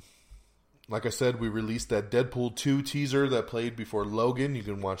 Like I said, we released that Deadpool 2 teaser that played before Logan. You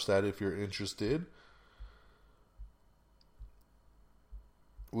can watch that if you're interested.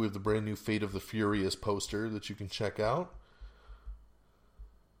 We have the brand new Fate of the Furious poster that you can check out.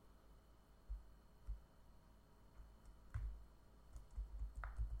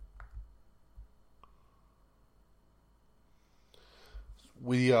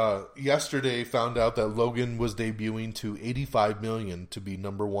 We yesterday found out that Logan was debuting to 85 million to be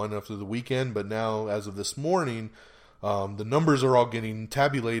number one after the weekend, but now, as of this morning, the numbers are all getting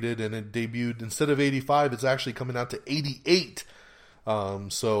tabulated, and it debuted, instead of 85, it's actually coming out to 88.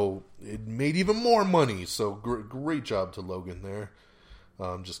 So it made even more money. So great job to Logan there.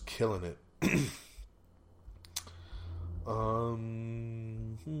 Just killing it.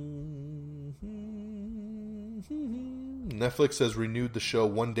 Netflix has renewed the show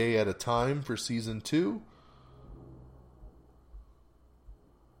One Day at a Time for season 2.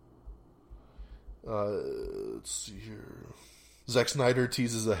 Let's see here. Zack Snyder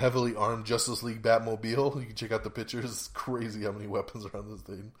teases a heavily armed Justice League Batmobile. You can check out the pictures. It's crazy how many weapons are on this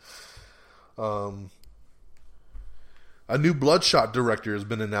thing. A new Bloodshot director has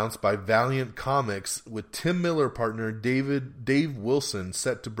been announced by Valiant Comics, with Tim Miller partner Dave Wilson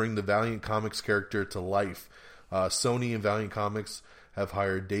set to bring the Valiant Comics character to life. Sony and Valiant Comics have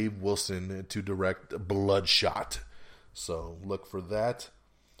hired Dave Wilson to direct Bloodshot. So look for that.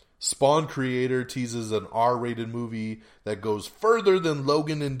 Spawn creator teases an R-rated movie that goes further than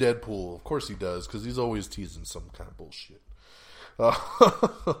Logan and Deadpool. Of course he does, because he's always teasing some kind of bullshit.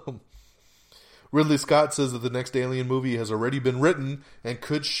 Ridley Scott says that the next Alien movie has already been written and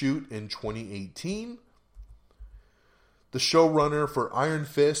could shoot in 2018. The showrunner for Iron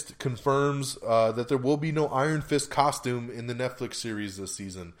Fist confirms that there will be no Iron Fist costume in the Netflix series this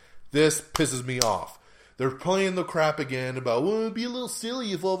season. This pisses me off. They're playing the crap again about, well, it'd be a little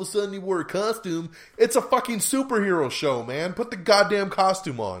silly if all of a sudden you wore a costume. It's a fucking superhero show, man. Put the goddamn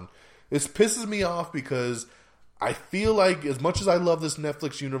costume on. This pisses me off because I feel like, as much as I love this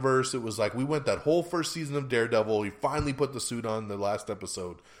Netflix universe, it was like we went that whole first season of Daredevil. He finally put the suit on the last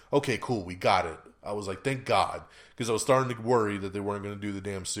episode. Okay, cool, we got it. I was like, thank God, because I was starting to worry that they weren't going to do the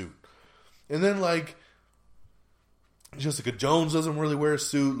damn suit. And then, like, Jessica Jones doesn't really wear a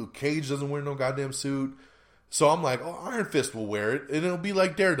suit. Luke Cage doesn't wear no goddamn suit. So I'm like, oh, Iron Fist will wear it, and it'll be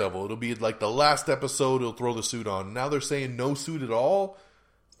like Daredevil. It'll be like the last episode, he'll throw the suit on. Now they're saying no suit at all?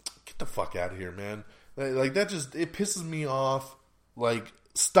 Get the fuck out of here, man. Like, that just, it pisses me off. Like,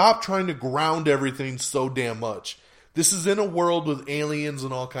 stop trying to ground everything so damn much. This is in a world with aliens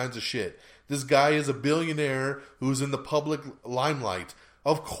and all kinds of shit. This guy is a billionaire who's in the public limelight.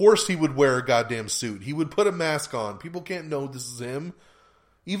 Of course he would wear a goddamn suit. He would put a mask on. People can't know this is him.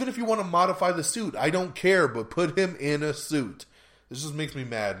 Even if you want to modify the suit, I don't care, but put him in a suit. This just makes me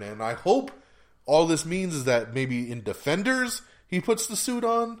mad, man. I hope all this means is that maybe in Defenders he puts the suit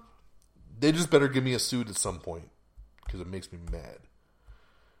on. They just better give me a suit at some point, because it makes me mad.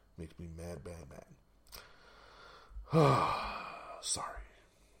 Makes me mad. Sorry.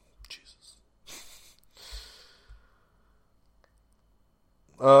 Jesus.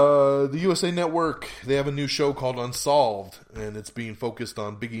 The USA Network, they have a new show called Unsolved, and it's being focused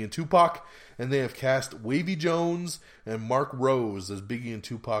on Biggie and Tupac, and they have cast Wavy Jones and Mark Rose as Biggie and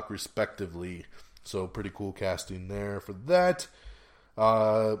Tupac respectively. So pretty cool casting there for that.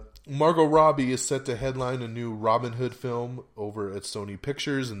 Margot Robbie is set to headline a new Robin Hood film over at Sony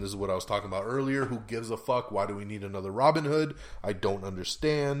Pictures, and this is what I was talking about earlier. Who gives a fuck? Why do we need another Robin Hood? I don't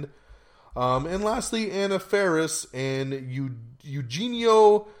understand. And lastly, Anna Faris and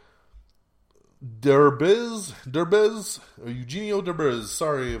Eugenio Derbez,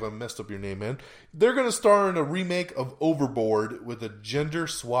 sorry if I messed up your name, man. They're going to star in a remake of Overboard with a gender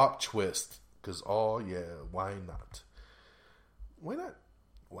swap twist. Because, oh yeah, why not? Why not?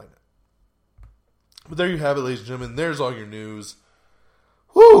 But there you have it, ladies and gentlemen. There's all your news.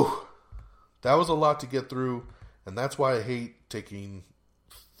 Whew! That was a lot to get through, and that's why I hate taking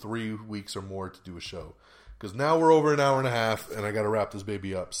 3 weeks or more to do a show. Because now we're over an hour and a half, and I got to wrap this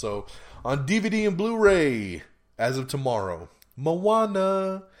baby up. So, on DVD and Blu-ray, as of tomorrow,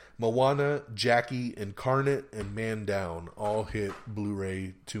 Moana, Jackie, Incarnate, and Man Down all hit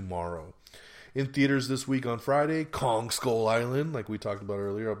Blu-ray tomorrow. In theaters this week on Friday, Kong Skull Island, like we talked about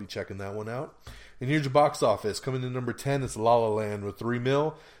earlier. I'll be checking that one out. And here's your box office. Coming in number 10, it's La La Land with $3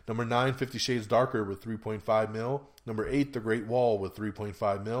 million. Number 9, 50 Shades Darker with $3.5 million. Number 8, The Great Wall with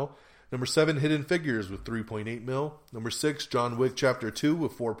 $3.5 million. Number 7, Hidden Figures with $3.8 million. Number 6, John Wick Chapter 2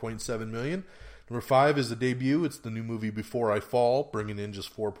 with $4.7 million. Number 5 is the debut. It's the new movie Before I Fall, bringing in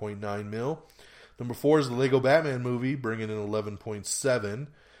just $4.9 million. Number 4 is the Lego Batman movie, bringing in $11.7 million.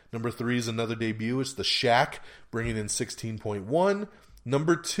 Number 3 is another debut. It's The Shack, bringing in $16.1 million.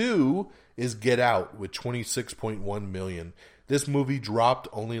 Number 2 is Get Out with $26.1 million. This movie dropped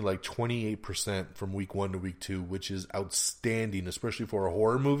only like 28% from week 1 to week 2, which is outstanding, especially for a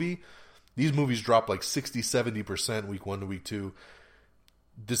horror movie. These movies drop like 60-70% week 1 to week 2.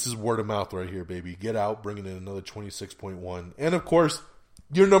 This is word of mouth right here, baby. Get Out, bringing in another 26.1. And of course,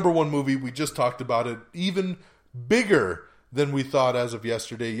 your number 1 movie, we just talked about it, even bigger than we thought as of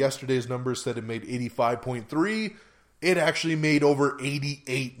yesterday. Yesterday's numbers said it made 85.3. It actually made over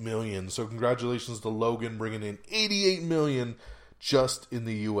 88 million. So congratulations to Logan, bringing in 88 million just in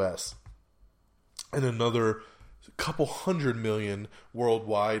the U.S. And another couple hundred million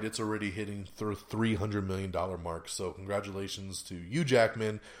worldwide. It's already hitting the $300 million mark. So congratulations to Hugh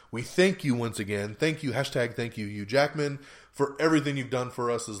Jackman. We thank you once again. Thank you, hashtag thank you, Hugh Jackman, for everything you've done for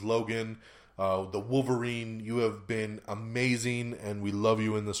us as Logan. The Wolverine, you have been amazing, and we love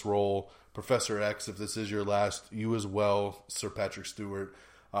you in this role. Professor X, if this is your last, you as well, Sir Patrick Stewart.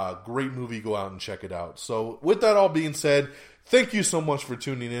 Great movie, go out and check it out. So with that all being said, thank you so much for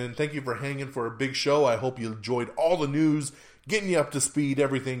tuning in. Thank you for hanging for a big show. I hope you enjoyed all the news, getting you up to speed,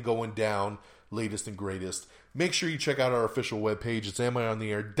 everything going down, latest and greatest. Make sure you check out our official webpage. It's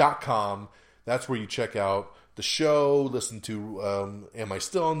amiontheair.com. That's where you check out the show, listen to Am I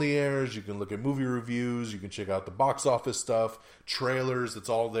Still on the Airs. You can look at movie reviews. You can check out the box office stuff, trailers. It's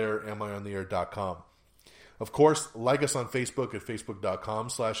all there, amiontheair.com. Of course, like us on Facebook at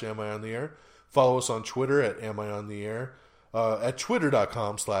facebook.com/amiontheair. Follow us on Twitter at amiontheair. At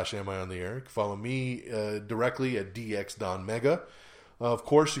twitter.com/amiontheair. You can follow me directly at dxdonmega. Of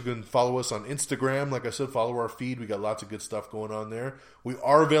course, you can follow us on Instagram. Like I said, follow our feed. We got lots of good stuff going on there. We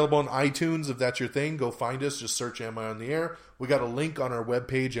are available on iTunes. If that's your thing, go find us. Just search Am I on the Air. We got a link on our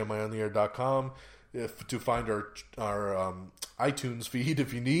webpage, amiontheair.com, to find our iTunes feed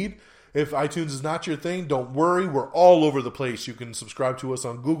if you need. If iTunes is not your thing, don't worry. We're all over the place. You can subscribe to us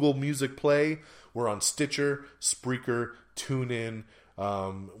on Google Music Play. We're on Stitcher, Spreaker, TuneIn.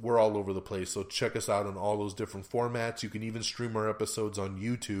 We're all over the place, so check us out on all those different formats. You can even stream our episodes on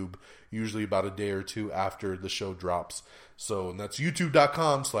YouTube, usually about a day or two after the show drops. So, and that's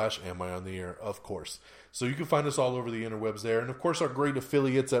youtube.com/amiontheair, of course. So you can find us all over the interwebs there. And of course, our great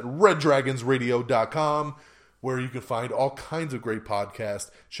affiliates at reddragonsradio.com, where you can find all kinds of great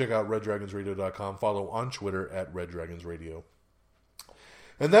podcasts. Check out reddragonsradio.com. Follow on Twitter at reddragonsradio.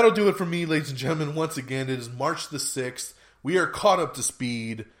 And that'll do it for me, ladies and gentlemen. Once again, it is March the 6th. We are caught up to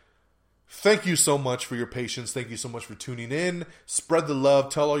speed. Thank you so much for your patience. Thank you so much for tuning in. Spread the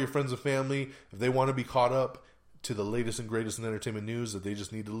love. Tell all your friends and family if they want to be caught up to the latest and greatest in entertainment news, that they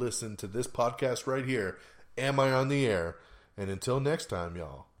just need to listen to this podcast right here. Am I on the Air? And until next time,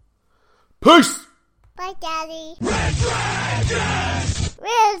 y'all. Peace! Bye, Daddy. Red Dragon!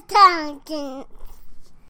 Red Dragon!